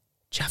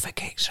 Jaffa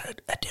Cakes are a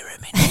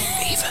dirham in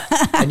Viva.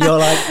 And you're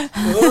like,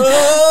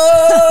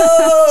 whoa!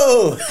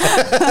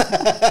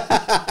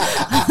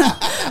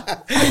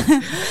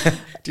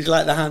 Did you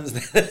like the hands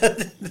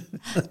there?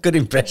 Good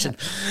impression.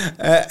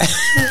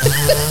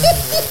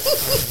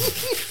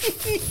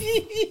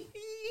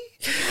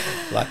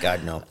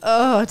 Black-eyed, no.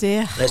 Oh,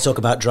 dear. Let's talk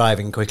about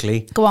driving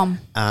quickly. Go on.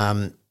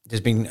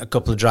 There's been a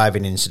couple of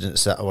driving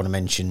incidents that I want to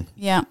mention.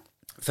 Yeah.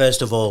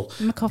 First of all...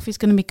 My coffee's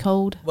going to be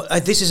cold.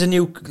 This is a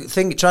new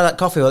thing. Try that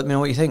coffee. Let me know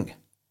what you think.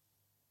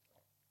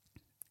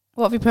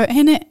 What have you put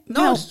in it?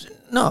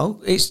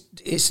 No,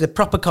 it's the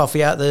proper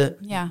coffee out the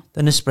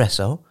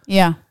Nespresso.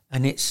 Yeah.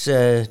 And it's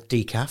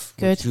decaf,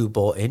 Good. which you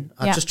bought in.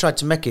 I just tried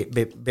to make it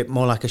a bit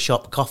more like a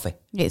shop coffee.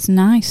 It's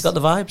nice. Got the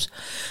vibes?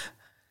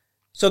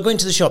 So going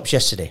to the shops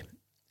yesterday,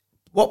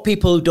 what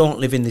people who don't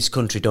live in this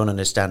country don't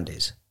understand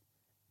is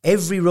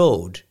every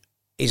road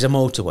is a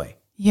motorway.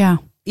 Yeah.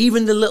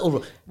 Even the little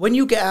road. When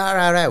you get out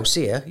of our house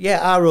here,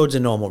 our road's a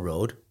normal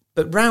road,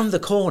 but round the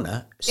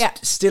corner,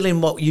 still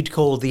in what you'd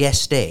call the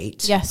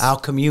estate, our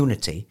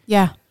community,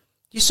 you're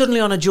suddenly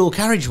on a dual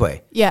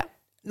carriageway. Yeah.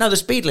 Now, the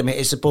speed limit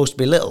is supposed to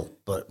be little,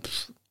 but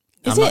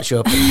I'm not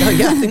sure.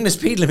 I think the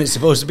speed limit is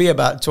supposed to be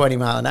about 20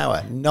 mile an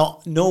hour.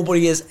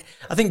 Nobody is.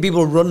 I think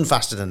people run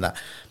faster than that.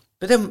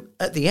 But then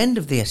at the end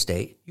of the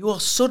estate, you are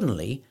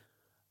suddenly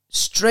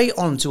straight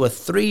onto a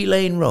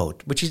 3-lane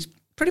road, which is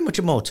pretty much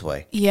a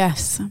motorway.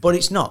 Yes. But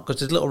it's not,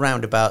 because there's little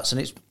roundabouts and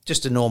it's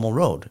just a normal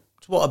road.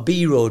 It's what a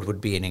B road would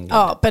be in England.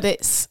 Oh, but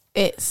it's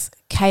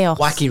chaos.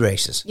 Wacky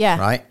races. Yeah.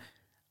 Right?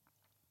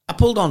 I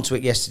pulled onto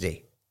it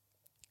yesterday.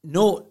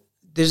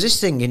 There's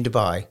this thing in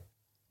Dubai,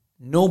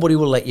 nobody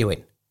will let you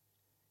in.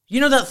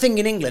 You know that thing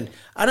in England?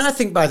 And I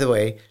think, by the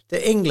way,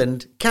 that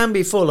England can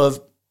be full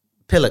of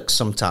pillocks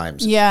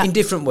sometimes. Yeah. In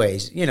different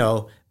ways.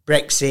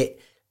 Brexit,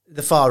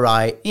 the far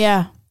right.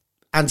 Yeah.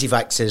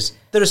 Anti-vaxxers.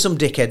 There are some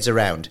dickheads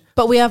around.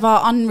 But we have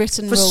our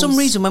unwritten rules. For some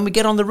reason, when we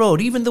get on the road,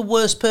 even the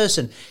worst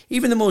person,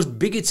 even the most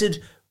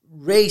bigoted,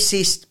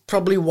 racist,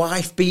 probably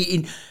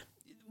wife-beating,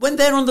 when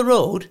they're on the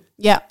road,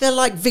 they're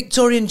like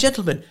Victorian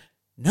gentlemen.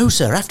 No,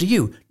 sir, after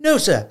you. No,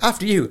 sir,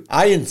 after you.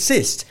 I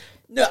insist.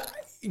 No,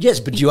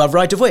 yes, but you have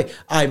right of way.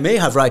 I may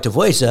have right of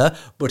way, sir,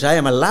 but I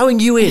am allowing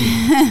you in.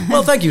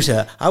 Well, thank you,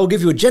 sir. I will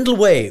give you a gentle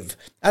wave,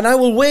 and I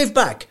will wave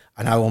back,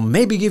 and I will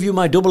maybe give you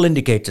my double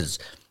indicators.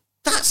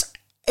 That's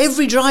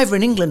every driver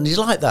in England is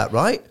like that,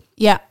 right?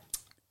 Yeah.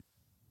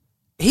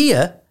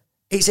 Here,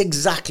 it's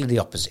exactly the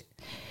opposite.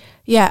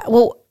 Yeah,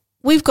 well,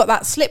 we've got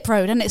that slip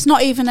road, and it's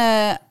not even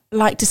to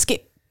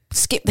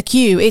skip the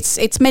queue.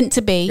 It's meant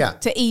to be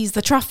to ease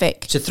the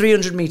traffic. It's a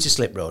 300-metre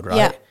slip road, right?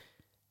 Yeah.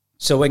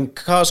 So when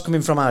cars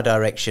coming from our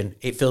direction,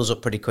 it fills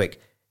up pretty quick.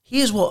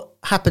 Here's what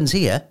happens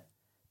here.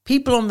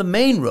 People on the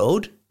main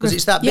road, because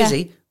it's that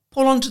busy,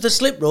 pull onto the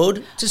slip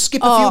road to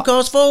skip a few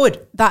cars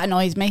forward. That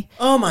annoys me.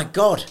 Oh, my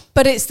God.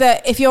 But it's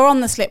that if you're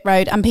on the slip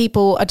road and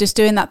people are just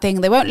doing that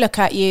thing, they won't look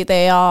at you,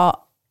 they are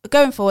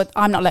going forward.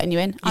 I'm not letting you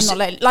in. I'm not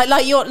letting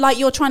like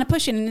you're trying to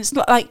push in, and it's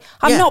not like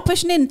I'm not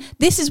pushing in.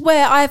 This is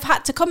where I've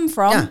had to come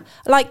from. Yeah.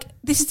 Like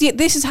this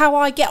is how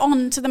I get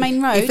on to the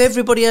main road. If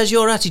everybody has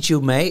your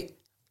attitude, mate,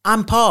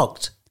 I'm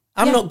parked.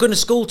 I'm not going to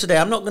school today.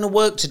 I'm not going to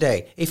work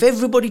today. If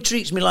everybody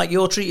treats me like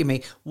you're treating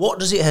me, what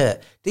does it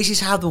hurt? This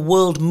is how the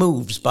world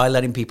moves, by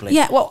letting people in.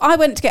 Yeah, well, I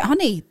went to get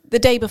honey the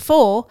day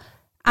before,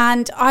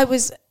 and I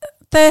was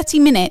 30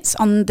 minutes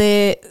on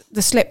the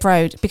slip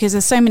road because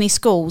there's so many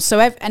schools. So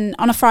and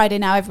on a Friday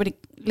now, everybody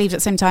leaves at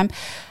the same time.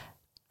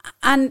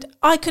 And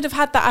I could have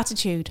had that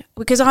attitude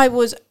because I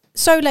was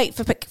so late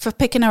for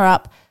picking her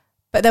up.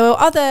 But there were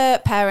other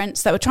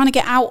parents that were trying to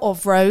get out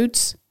of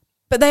roads,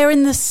 but they're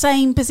in the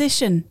same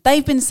position.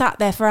 They've been sat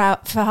there for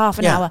half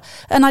an hour.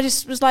 And I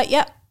just was like,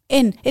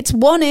 in. It's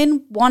one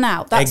in, one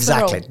out. That's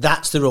exactly. the rule.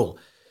 That's the rule.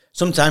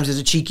 Sometimes there's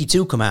a cheeky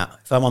 2 come out.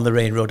 If I'm on the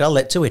main road, I'll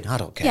let 2 in. I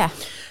don't care. Yeah.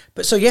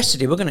 But so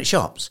yesterday we're going to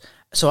shops.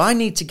 So I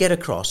need to get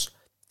across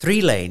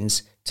 3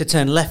 lanes to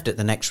turn left at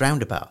the next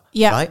roundabout.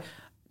 Yeah. Right?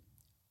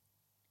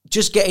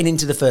 just getting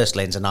into the first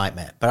lane's a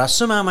nightmare. But I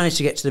somehow managed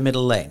to get to the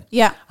middle lane.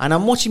 Yeah. And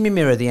I'm watching my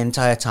mirror the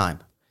entire time,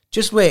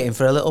 just waiting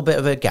for a little bit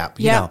of a gap.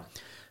 You know,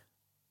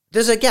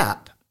 there's a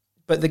gap,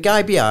 but the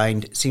guy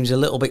behind seems a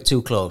little bit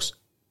too close.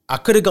 I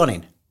could have gone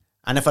in.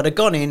 And if I'd have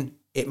gone in,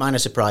 it might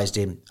have surprised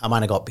him. I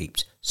might have got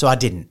beeped. So I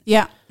didn't.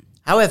 Yeah.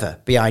 However,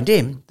 behind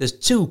him, there's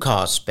 2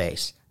 cars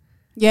space.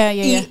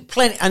 Yeah.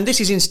 Plenty, and this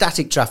is in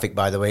static traffic,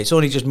 by the way. It's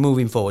only just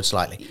moving forward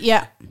slightly.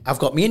 Yeah. I've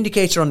got my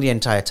indicator on the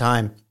entire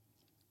time.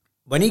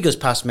 When he goes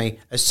past me,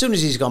 as soon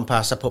as he's gone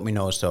past, I put my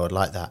nose forward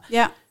like that.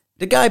 Yeah.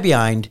 The guy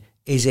behind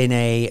is in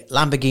a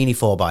Lamborghini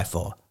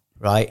 4x4,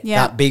 right?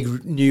 Yeah. That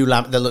big new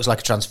lamp that looks like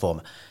a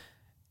transformer.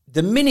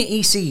 The minute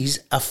he sees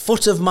a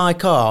foot of my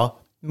car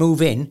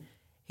move in,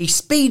 he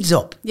speeds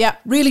up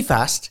really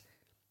fast.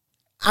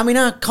 I mean,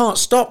 I can't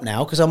stop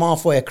now because I'm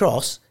halfway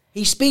across.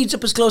 He speeds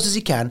up as close as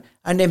he can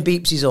and then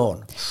beeps his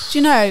horn. Do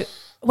you know,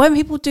 when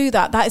people do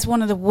that, that is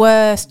one of the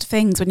worst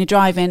things when you're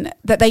driving,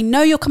 that they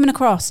know you're coming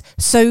across,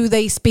 so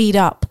they speed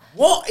up.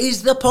 What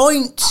is the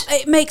point?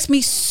 It makes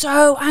me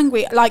so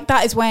angry. Like,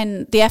 that is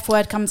when the F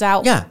word comes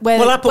out. Yeah.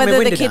 Whether, Well, I put my whether the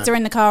window kids down. are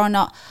in the car or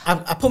not.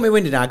 I put my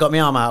window down. I got my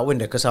arm out the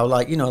window because I was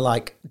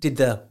like, did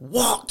the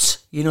what?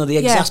 The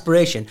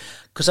exasperation.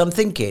 Because I'm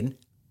thinking,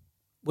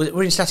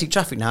 we're in static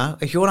traffic now.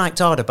 If you're not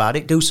hard about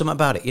it, do something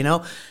about it,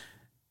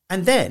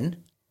 And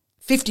then,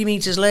 50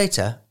 metres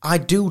later, I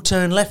do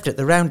turn left at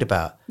the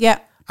roundabout. Yeah.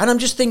 And I'm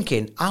just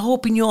thinking, I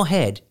hope in your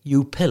head,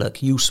 you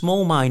pillock, you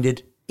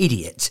small-minded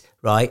idiot,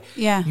 right?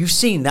 Yeah. You've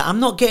seen that I'm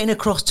not getting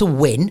across to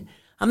win.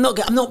 I'm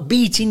not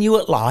beating you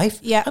at life.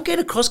 Yeah. I'm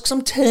getting across because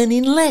I'm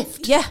turning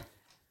left. Yeah.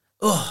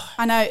 Oh.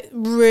 I know,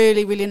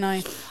 really, really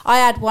annoying. I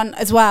had one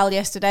as well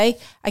yesterday.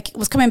 I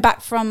was coming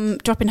back from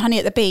dropping Honey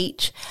at the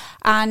beach,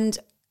 and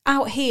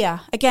out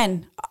here,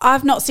 again,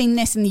 I've not seen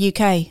this in the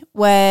UK,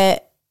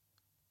 where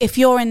if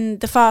you're in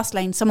the fast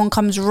lane, someone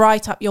comes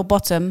right up your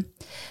bottom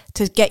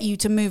to get you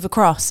to move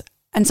across.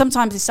 And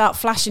sometimes they start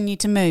flashing you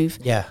to move.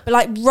 Yeah. But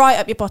like right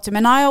up your bottom.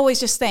 And I always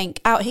just think,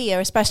 out here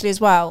especially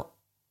as well,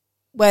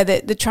 where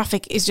the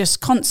traffic is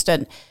just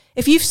constant,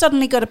 if you've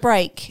suddenly got a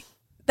brake,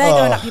 they're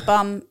going up your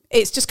bum,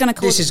 it's just going to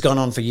cause... This has gone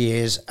on for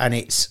years, and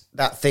it's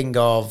that thing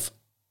of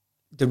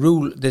the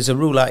rule. There's a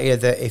rule out here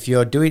that if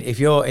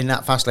you're in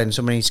that fast lane,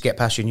 somebody needs to get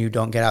past you and you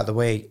don't get out of the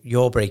way,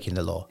 you're breaking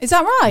the law. Is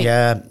that right?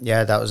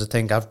 Yeah, that was the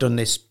thing. I've done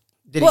this,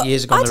 it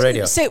years ago on the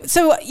radio.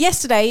 So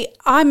yesterday,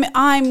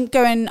 I'm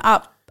going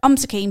up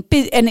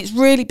Umsakeen, and it's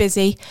really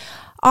busy.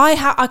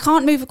 I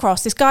can't move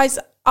across. This guy's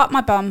up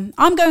my bum.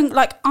 I'm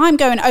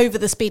going over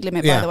the speed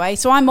limit, by the way,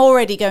 so I'm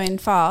already going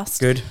fast.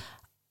 Good.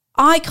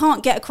 I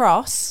can't get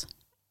across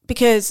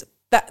because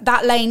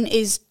that lane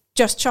is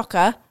just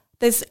chocker.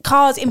 There's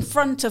cars in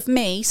front of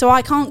me, so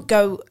I can't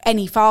go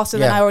any faster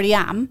than I already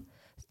am.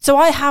 So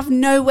I have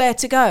nowhere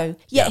to go.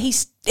 Yet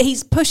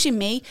he's pushing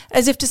me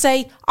as if to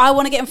say, I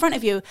want to get in front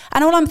of you.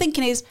 And all I'm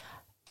thinking is,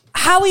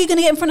 how are you going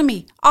to get in front of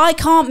me? I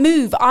can't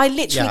move. I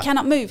literally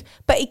cannot move.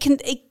 But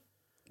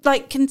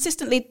it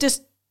consistently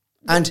just...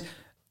 And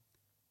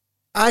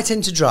I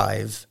tend to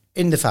drive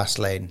in the fast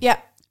lane. Yeah.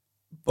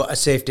 But a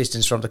safe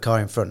distance from the car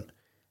in front.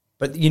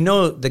 But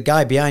the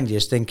guy behind you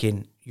is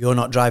thinking, you're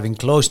not driving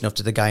close enough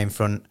to the guy in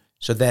front,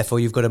 so therefore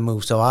you've got to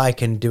move so I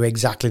can do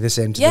exactly the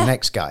same to the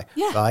next guy,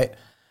 right?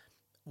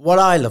 What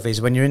I love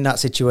is when you're in that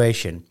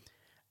situation,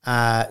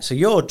 so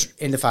you're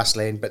in the fast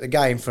lane, but the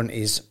guy in front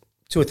is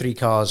 2 or 3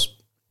 cars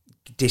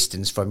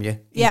distance from you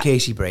in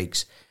case he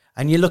brakes,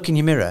 and you look in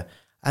your mirror,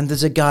 and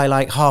there's a guy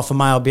like half a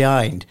mile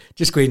behind,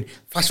 just going,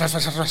 flash, flash,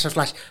 flash, flash, flash,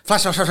 flash,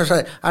 flash, flash, flash, flash,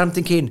 and I'm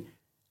thinking...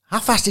 How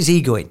fast is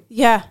he going?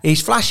 Yeah.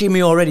 He's flashing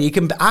me already.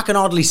 I can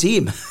hardly see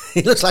him.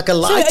 He looks like a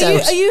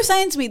lighthouse. So are you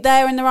saying to me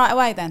they're in the right of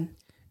way then?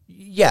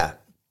 Yeah.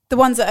 The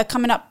ones that are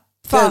coming up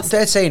fast?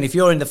 They're saying if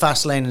you're in the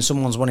fast lane and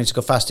someone's wanting to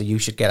go faster, you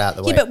should get out of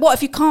the way. Yeah, but what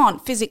if you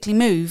can't physically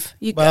move?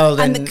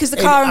 Because the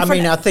car in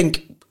front... I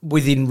think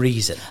within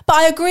reason. But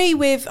I agree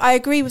with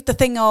the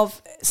thing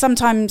of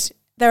sometimes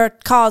there are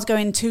cars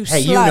going too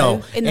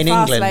slow in the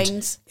fast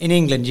lanes. In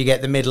England, you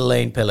get the middle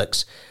lane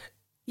pillocks.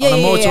 On a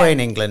motorway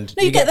in England,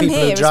 you get people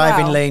who drive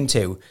in lane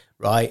 2,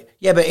 right?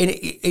 Yeah, but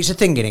it's a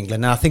thing in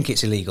England, and I think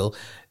it's illegal.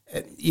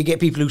 You get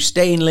people who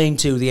stay in lane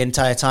 2 the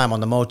entire time on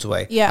the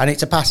motorway, and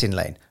it's a passing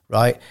lane,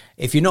 right?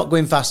 If you're not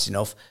going fast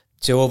enough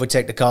to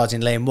overtake the cars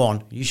in lane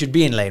 1, you should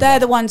be in lane 1. They're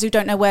the ones who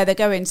don't know where they're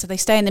going, so they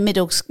stay in the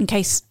middle in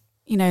case,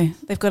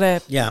 they've got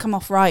to come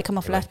off right, come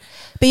off left.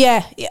 But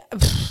yeah.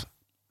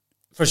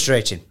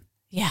 Frustrating.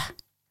 Yeah.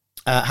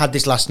 Had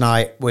this last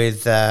night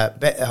with,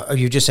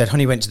 you just said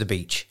Honey went to the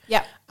beach.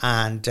 Yeah.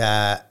 And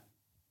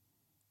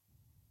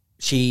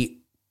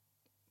she,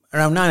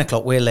 around 9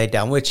 o'clock, we're laid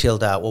down, we're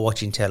chilled out, we're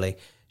watching telly.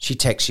 She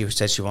texts you,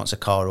 says she wants a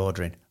car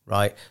ordering,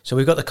 right? So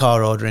we've got the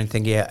car ordering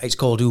thing here. It's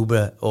called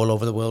Uber all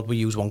over the world. We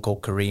use one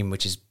called Careem,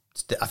 which is,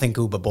 I think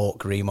Uber bought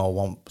Careem or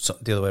one,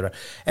 the other way around.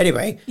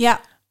 Anyway,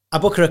 I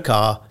book her a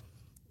car.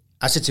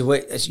 I said to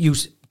her, you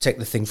take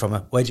the thing from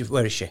her.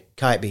 Where is she?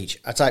 Kite Beach.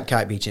 I type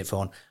Kite Beach in the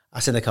phone.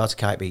 I send the car to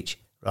Kite Beach,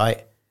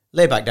 right?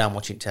 Lay back down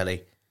watching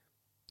telly.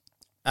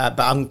 But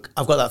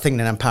I've got that thing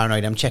that I'm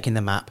paranoid. I'm checking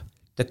the map.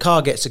 The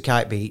car gets to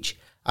Kite Beach.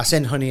 I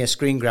send Honey a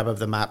screen grab of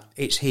the map.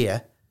 It's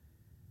here.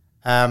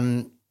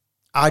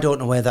 I don't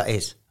know where that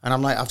is. And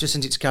I'm like, I've just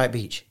sent it to Kite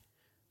Beach.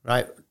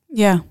 Right?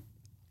 Yeah.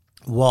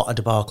 What a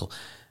debacle.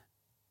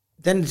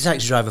 Then the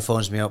taxi driver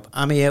phones me up.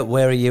 I'm here.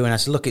 Where are you? And I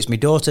said, look, it's my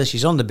daughter.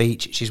 She's on the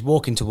beach. She's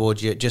walking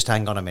towards you. Just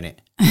hang on a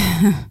minute.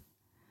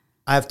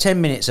 I have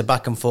 10 minutes of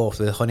back and forth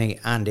with Honey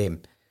and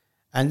him.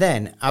 And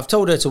then I've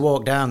told her to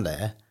walk down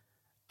there.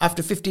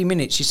 After 15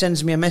 minutes, she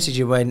sends me a message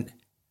and went,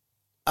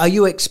 are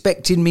you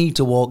expecting me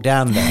to walk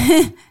down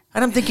there?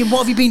 And I'm thinking, what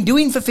have you been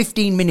doing for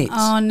 15 minutes?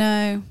 Oh,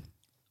 no.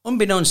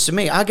 Unbeknownst to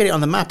me, I get it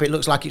on the map. It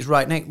looks like it's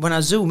right next. When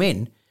I zoom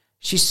in,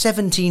 she's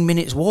 17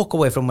 minutes walk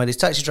away from where this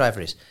taxi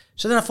driver is.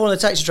 So then I phoned the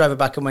taxi driver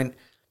back and went,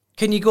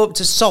 can you go up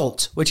to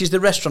Salt, which is the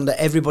restaurant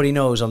that everybody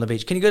knows on the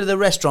beach? Can you go to the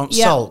restaurant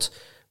Salt?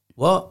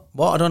 What?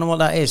 I don't know what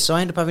that is. So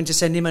I end up having to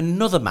send him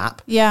another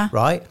map. Yeah.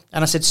 Right?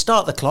 And I said,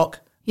 start the clock.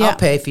 Yeah. I'll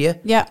pay for you.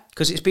 Yeah.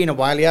 Because it's been a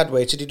while. He had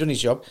waited. He'd done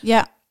his job.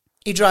 Yeah.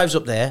 He drives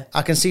up there.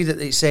 I can see that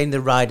it's saying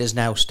the ride has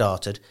now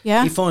started.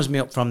 Yeah. He phones me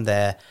up from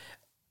there.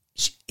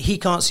 He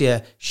can't see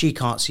her. She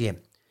can't see him.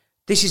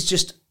 This is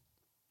just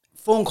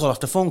phone call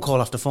after phone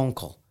call after phone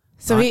call.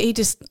 So right? he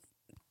just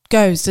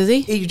goes, does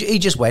he? He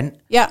just went.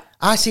 Yeah.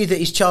 I see that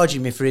he's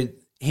charging me for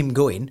him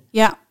going.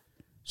 Yeah.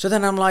 So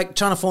then I'm like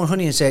trying to phone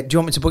Honey and say, do you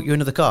want me to book you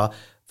another car?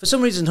 For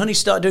some reason, Honey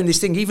started doing this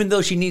thing. Even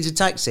though she needs a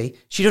taxi,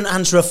 she doesn't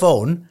answer her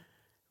phone,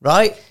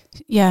 right?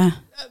 Yeah.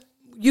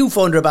 You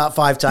phoned her about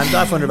 5 times.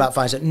 I phoned her about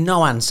 5 times.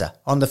 No answer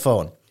on the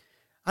phone.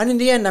 And in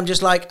the end, I'm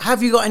just like,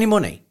 have you got any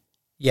money?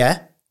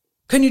 Yeah.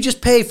 Can you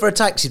just pay for a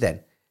taxi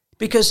then?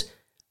 Because,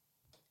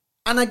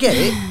 and I get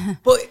it,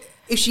 but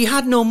if she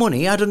had no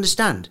money, I'd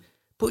understand.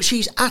 But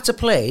she's at a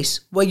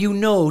place where you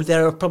know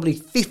there are probably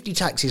 50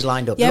 taxis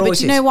lined up. Yeah, There but always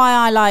do you is. know why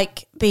I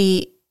like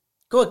the...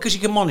 Go on, because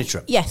you can monitor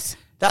them. Yes.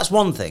 That's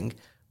one thing.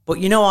 But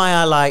you know why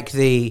I like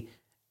the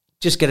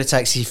just get a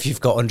taxi if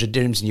you've got 100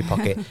 dirhams in your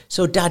pocket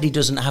so daddy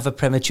doesn't have a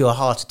premature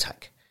heart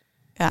attack.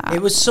 Yeah.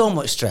 It was so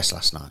much stress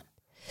last night.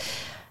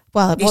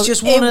 Well, It's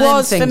just one of them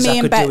was for things I me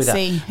and could do with that.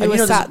 Betsy, And who you were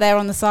know, sat there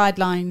on the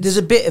sidelines. There's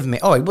a bit of me.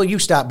 Oh, well, you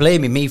start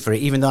blaming me for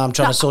it, even though I'm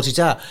trying to sort it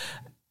out.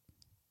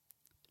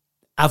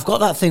 I've got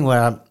that thing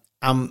where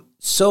I'm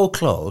so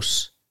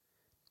close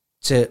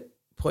to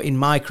putting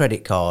my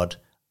credit card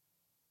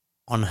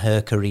on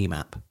her Careem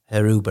app,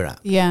 her Uber app.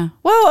 Yeah.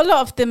 Well, a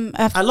lot of them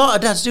have... A lot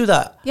of dads do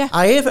that. Yeah.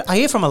 I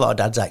hear from a lot of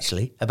dads,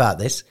 actually, about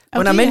this. Oh,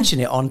 when I do you? mention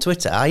it on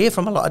Twitter, I hear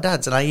from a lot of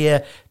dads, and I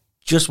hear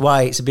just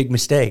why it's a big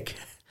mistake.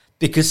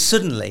 Because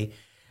suddenly,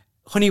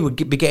 Honey would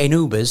be getting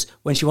Ubers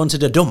when she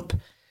wanted a dump.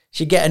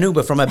 She'd get an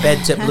Uber from her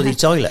bed to a bloody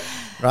toilet,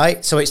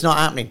 right? So it's not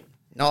happening.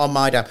 Not on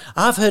my dime.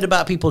 I've heard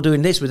about people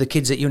doing this with the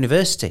kids at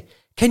university.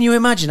 Can you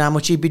imagine how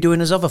much he'd be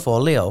doing us over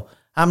for, Leo?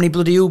 How many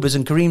bloody Ubers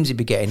and Careems he'd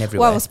be getting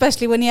everywhere? Well,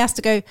 especially when he has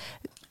to go...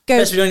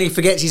 Especially when he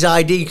forgets his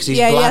ID because he's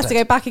he has bladdered. to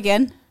go back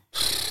again.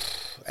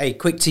 Hey,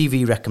 quick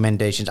TV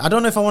recommendations. I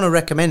don't know if I want to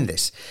recommend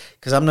this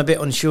because I'm a bit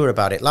unsure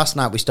about it. Last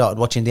night we started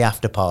watching The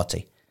After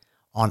Party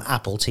on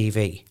Apple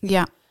TV.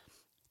 Yeah.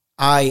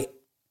 I've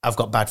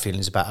got bad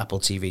feelings about Apple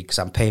TV because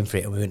I'm paying for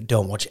it and we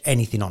don't watch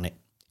anything on it.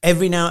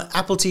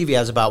 Apple TV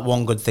has about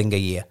one good thing a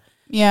year.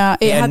 Yeah.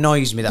 It had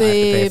annoys me that I have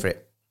to pay for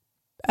it.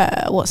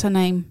 What's her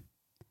name?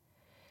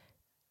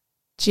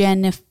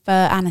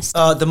 Jennifer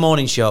Aniston. The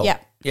morning show. Yeah.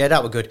 Yeah,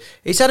 that were good.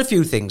 It's had a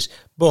few things,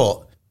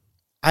 but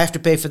I have to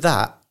pay for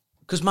that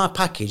because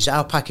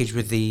our package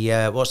with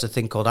the, what's the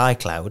thing called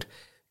iCloud,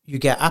 you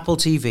get Apple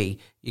TV,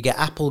 you get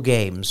Apple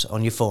Games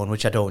on your phone,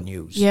 which I don't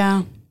use.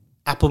 Yeah.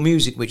 Apple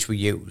Music, which we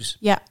use.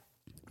 Yeah.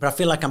 But I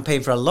feel like I'm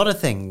paying for a lot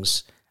of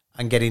things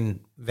and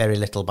getting very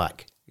little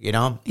back, you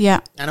know?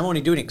 Yeah. And I'm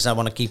only doing it because I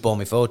want to keep all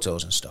my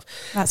photos and stuff.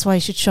 That's why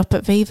you should shop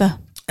at Viva.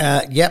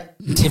 Yep.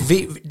 Do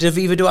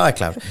Viva do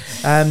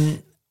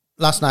iCloud?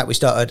 Last night we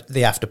started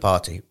The After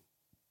Party.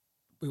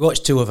 We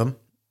watched 2 of them.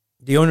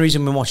 The only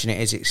reason we're watching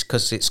it is it's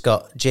because it's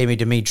got Jamie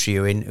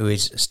Demetriou in, who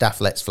is Staff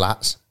Lets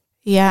Flats.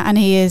 Yeah, and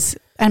he is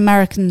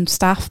American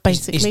staff,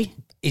 basically.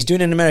 He's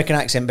doing an American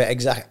accent, but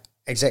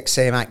exact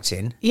same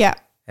acting Yeah.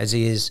 as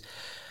he is.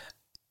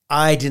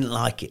 I didn't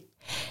like it.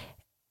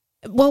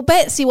 Well,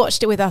 Betsy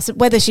watched it with us.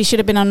 Whether she should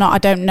have been or not, I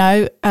don't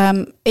know.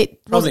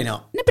 Probably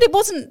not. No, but it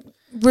wasn't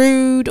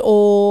rude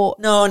or...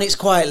 No, and it's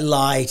quite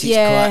light.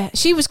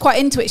 She was quite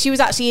into it. She was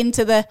actually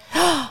into the...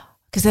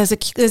 Because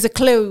there's a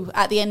clue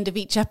at the end of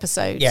each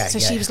episode. Yeah, so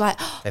yeah. she was like,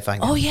 They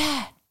find oh it.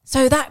 yeah.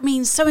 So that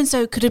means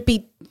so-and-so could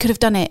have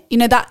done it. You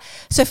know, that.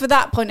 So for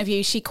that point of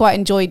view, she quite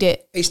enjoyed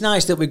it. It's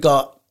nice that we've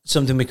got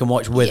something we can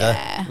watch with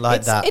her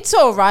like that. It's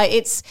all right.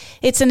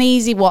 It's an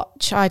easy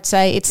watch, I'd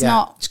say. It's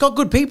not... It's got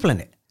good people in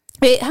it.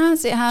 It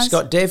has. It's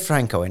got Dave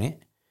Franco in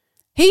it.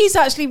 He's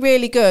actually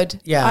really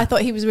good. Yeah. I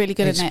thought he was really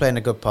good He's in it. playing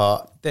a good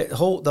part. The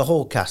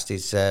whole cast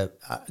is...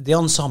 the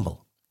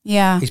ensemble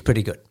Yeah. is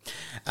pretty good.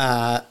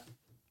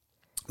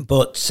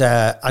 But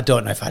I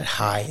don't know if I'd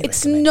highly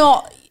recommend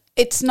it.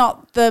 It's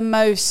not the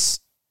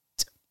most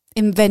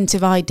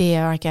inventive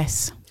idea, I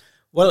guess.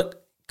 Well,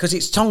 because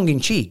it's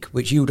tongue-in-cheek,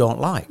 which you don't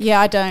like.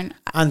 Yeah, I don't.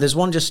 And there's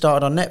one just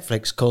started on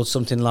Netflix called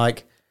something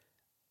like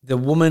the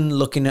woman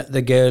looking at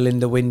the girl in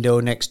the window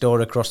next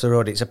door across the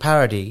road. It's a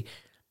parody.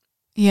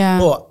 Yeah.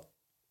 But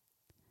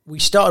we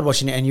started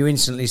watching it and you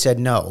instantly said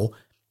no.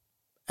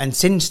 And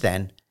since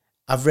then,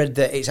 I've read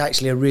that it's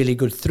actually a really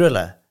good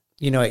thriller.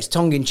 You know, it's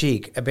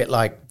tongue-in-cheek, a bit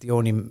like The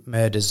Only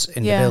Murders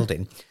in the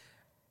Building.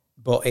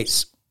 But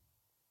it's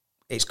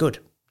good.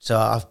 So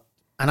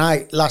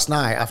last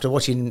night, after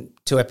watching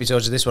 2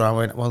 episodes of this one, I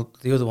went, well,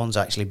 the other one's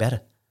actually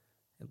better.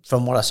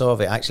 From what I saw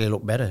of it, actually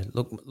looked better.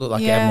 Looked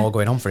like it had more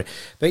going on for it.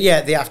 But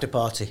yeah, the after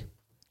party.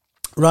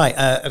 Right,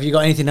 have you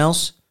got anything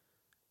else?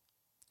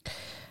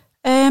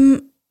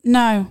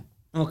 No.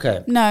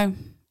 Okay. No.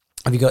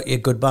 Have you got your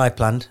goodbye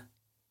planned?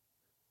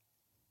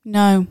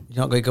 No. You've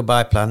not got your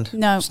goodbye planned?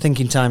 No. It's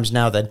thinking times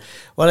now then.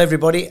 Well,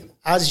 everybody,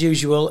 as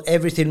usual,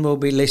 everything will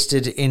be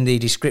listed in the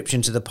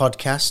description to the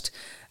podcast.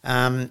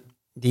 The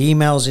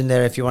email's in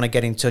there if you want to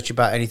get in touch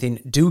about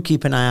anything. Do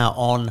keep an eye out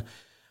on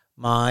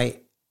my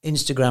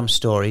Instagram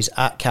stories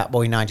at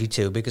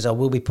Catboy92 because I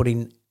will be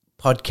putting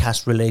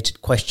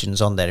podcast-related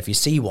questions on there. If you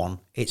see one,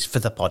 it's for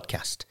the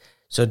podcast.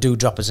 So do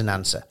drop us an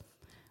answer.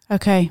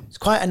 Okay. It's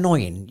quite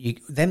annoying.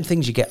 Them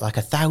things you get like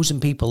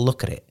 1,000 people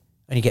look at it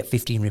and you get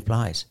 15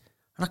 replies.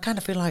 And I kind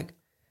of feel like,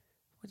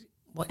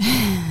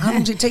 how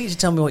long does it take you to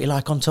tell me what you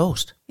like on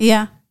toast?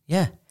 Yeah.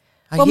 Yeah.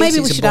 Well, maybe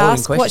we should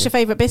ask, what's your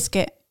favourite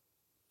biscuit?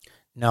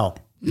 No.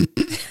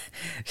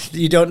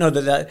 You don't know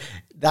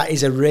that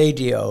is a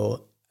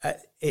radio.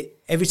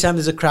 Every time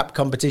there's a crap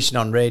competition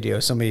on radio,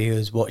 somebody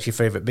goes, what's your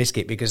favourite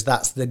biscuit? Because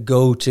that's the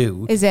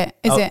go-to. Is it?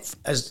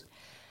 As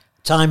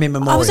time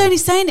immemorial. I was only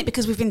saying it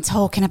because we've been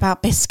talking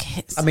about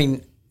biscuits. I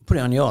mean, put it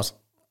on yours.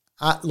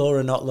 At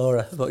Laura, not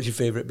Laura, what's your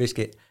favourite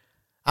biscuit?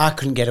 I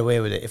couldn't get away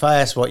with it. If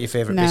I asked what your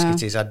favourite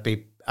biscuit is, I'd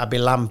be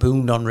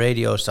lampooned on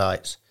radio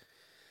sites.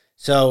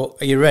 So,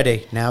 are you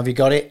ready now? Have you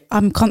got it?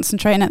 I'm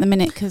concentrating at the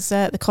minute because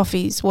the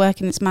coffee's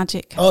working its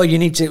magic. Oh, you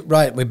need to...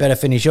 Right, we better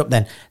finish up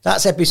then.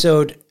 That's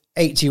episode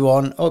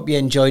 81. Hope you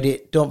enjoyed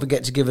it. Don't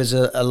forget to give us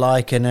a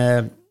like and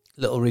a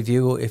little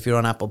review if you're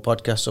on Apple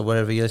Podcasts or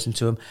wherever you listen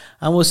to them.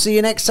 And we'll see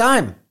you next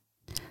time.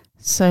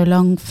 So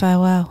long,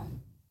 farewell.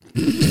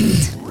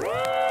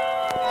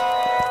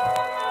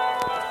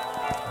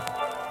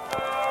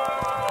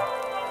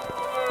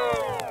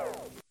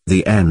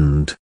 The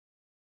end.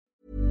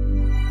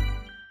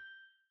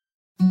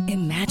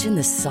 Imagine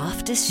the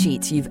softest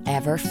sheets you've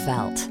ever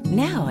felt.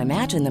 Now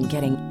imagine them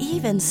getting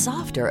even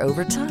softer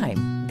over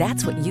time.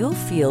 That's what you'll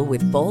feel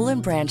with Boll &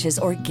 Branch's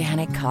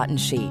organic cotton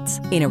sheets.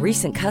 In a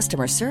recent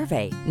customer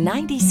survey,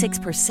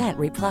 96%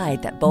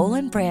 replied that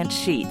Boll & Branch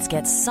sheets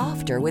get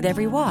softer with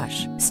every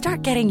wash.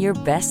 Start getting your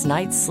best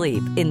night's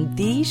sleep in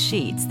these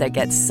sheets that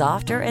get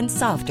softer and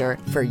softer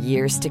for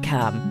years to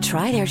come.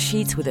 Try their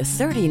sheets with a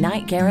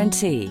 30-night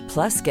guarantee.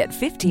 Plus, get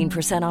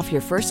 15% off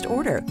your first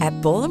order at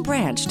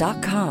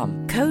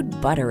bollandbranch.com.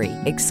 Code BUTTERY.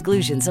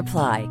 Exclusions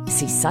apply.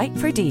 See site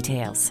for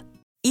details.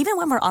 Even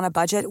when we're on a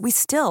budget, we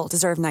still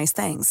deserve nice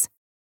things.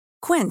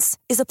 Quince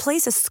is a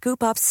place to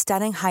scoop up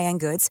stunning high-end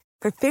goods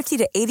for 50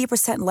 to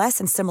 80% less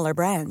than similar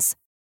brands.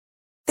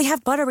 They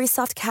have buttery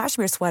soft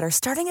cashmere sweaters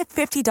starting at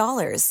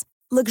 $50,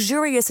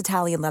 luxurious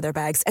Italian leather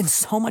bags, and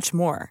so much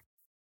more.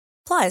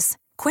 Plus,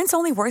 Quince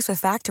only works with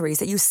factories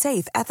that use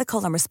safe,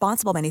 ethical, and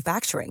responsible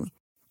manufacturing.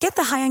 Get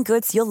the high-end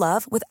goods you'll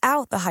love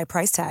without the high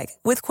price tag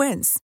with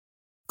Quince.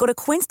 Go to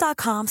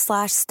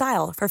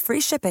quince.com/style for free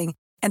shipping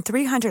and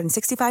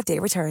 365-day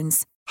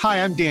returns.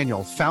 Hi, I'm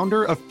Daniel,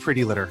 founder of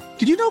Pretty Litter.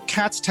 Did you know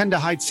cats tend to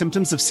hide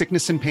symptoms of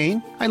sickness and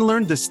pain? I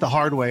learned this the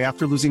hard way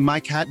after losing my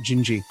cat,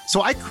 Gingy.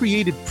 So I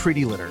created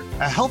Pretty Litter,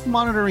 a health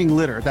monitoring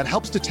litter that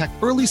helps detect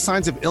early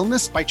signs of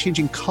illness by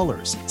changing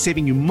colors,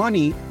 saving you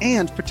money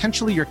and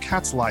potentially your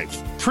cat's life.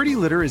 Pretty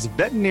Litter is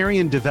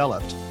veterinarian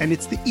developed, and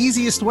it's the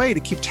easiest way to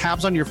keep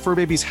tabs on your fur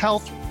baby's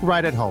health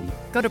right at home.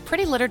 Go to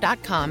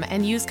prettylitter.com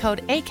and use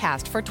code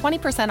ACAST for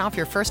 20% off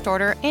your first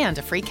order and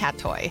a free cat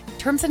toy.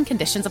 Terms and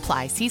conditions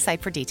apply. See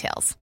site for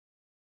details.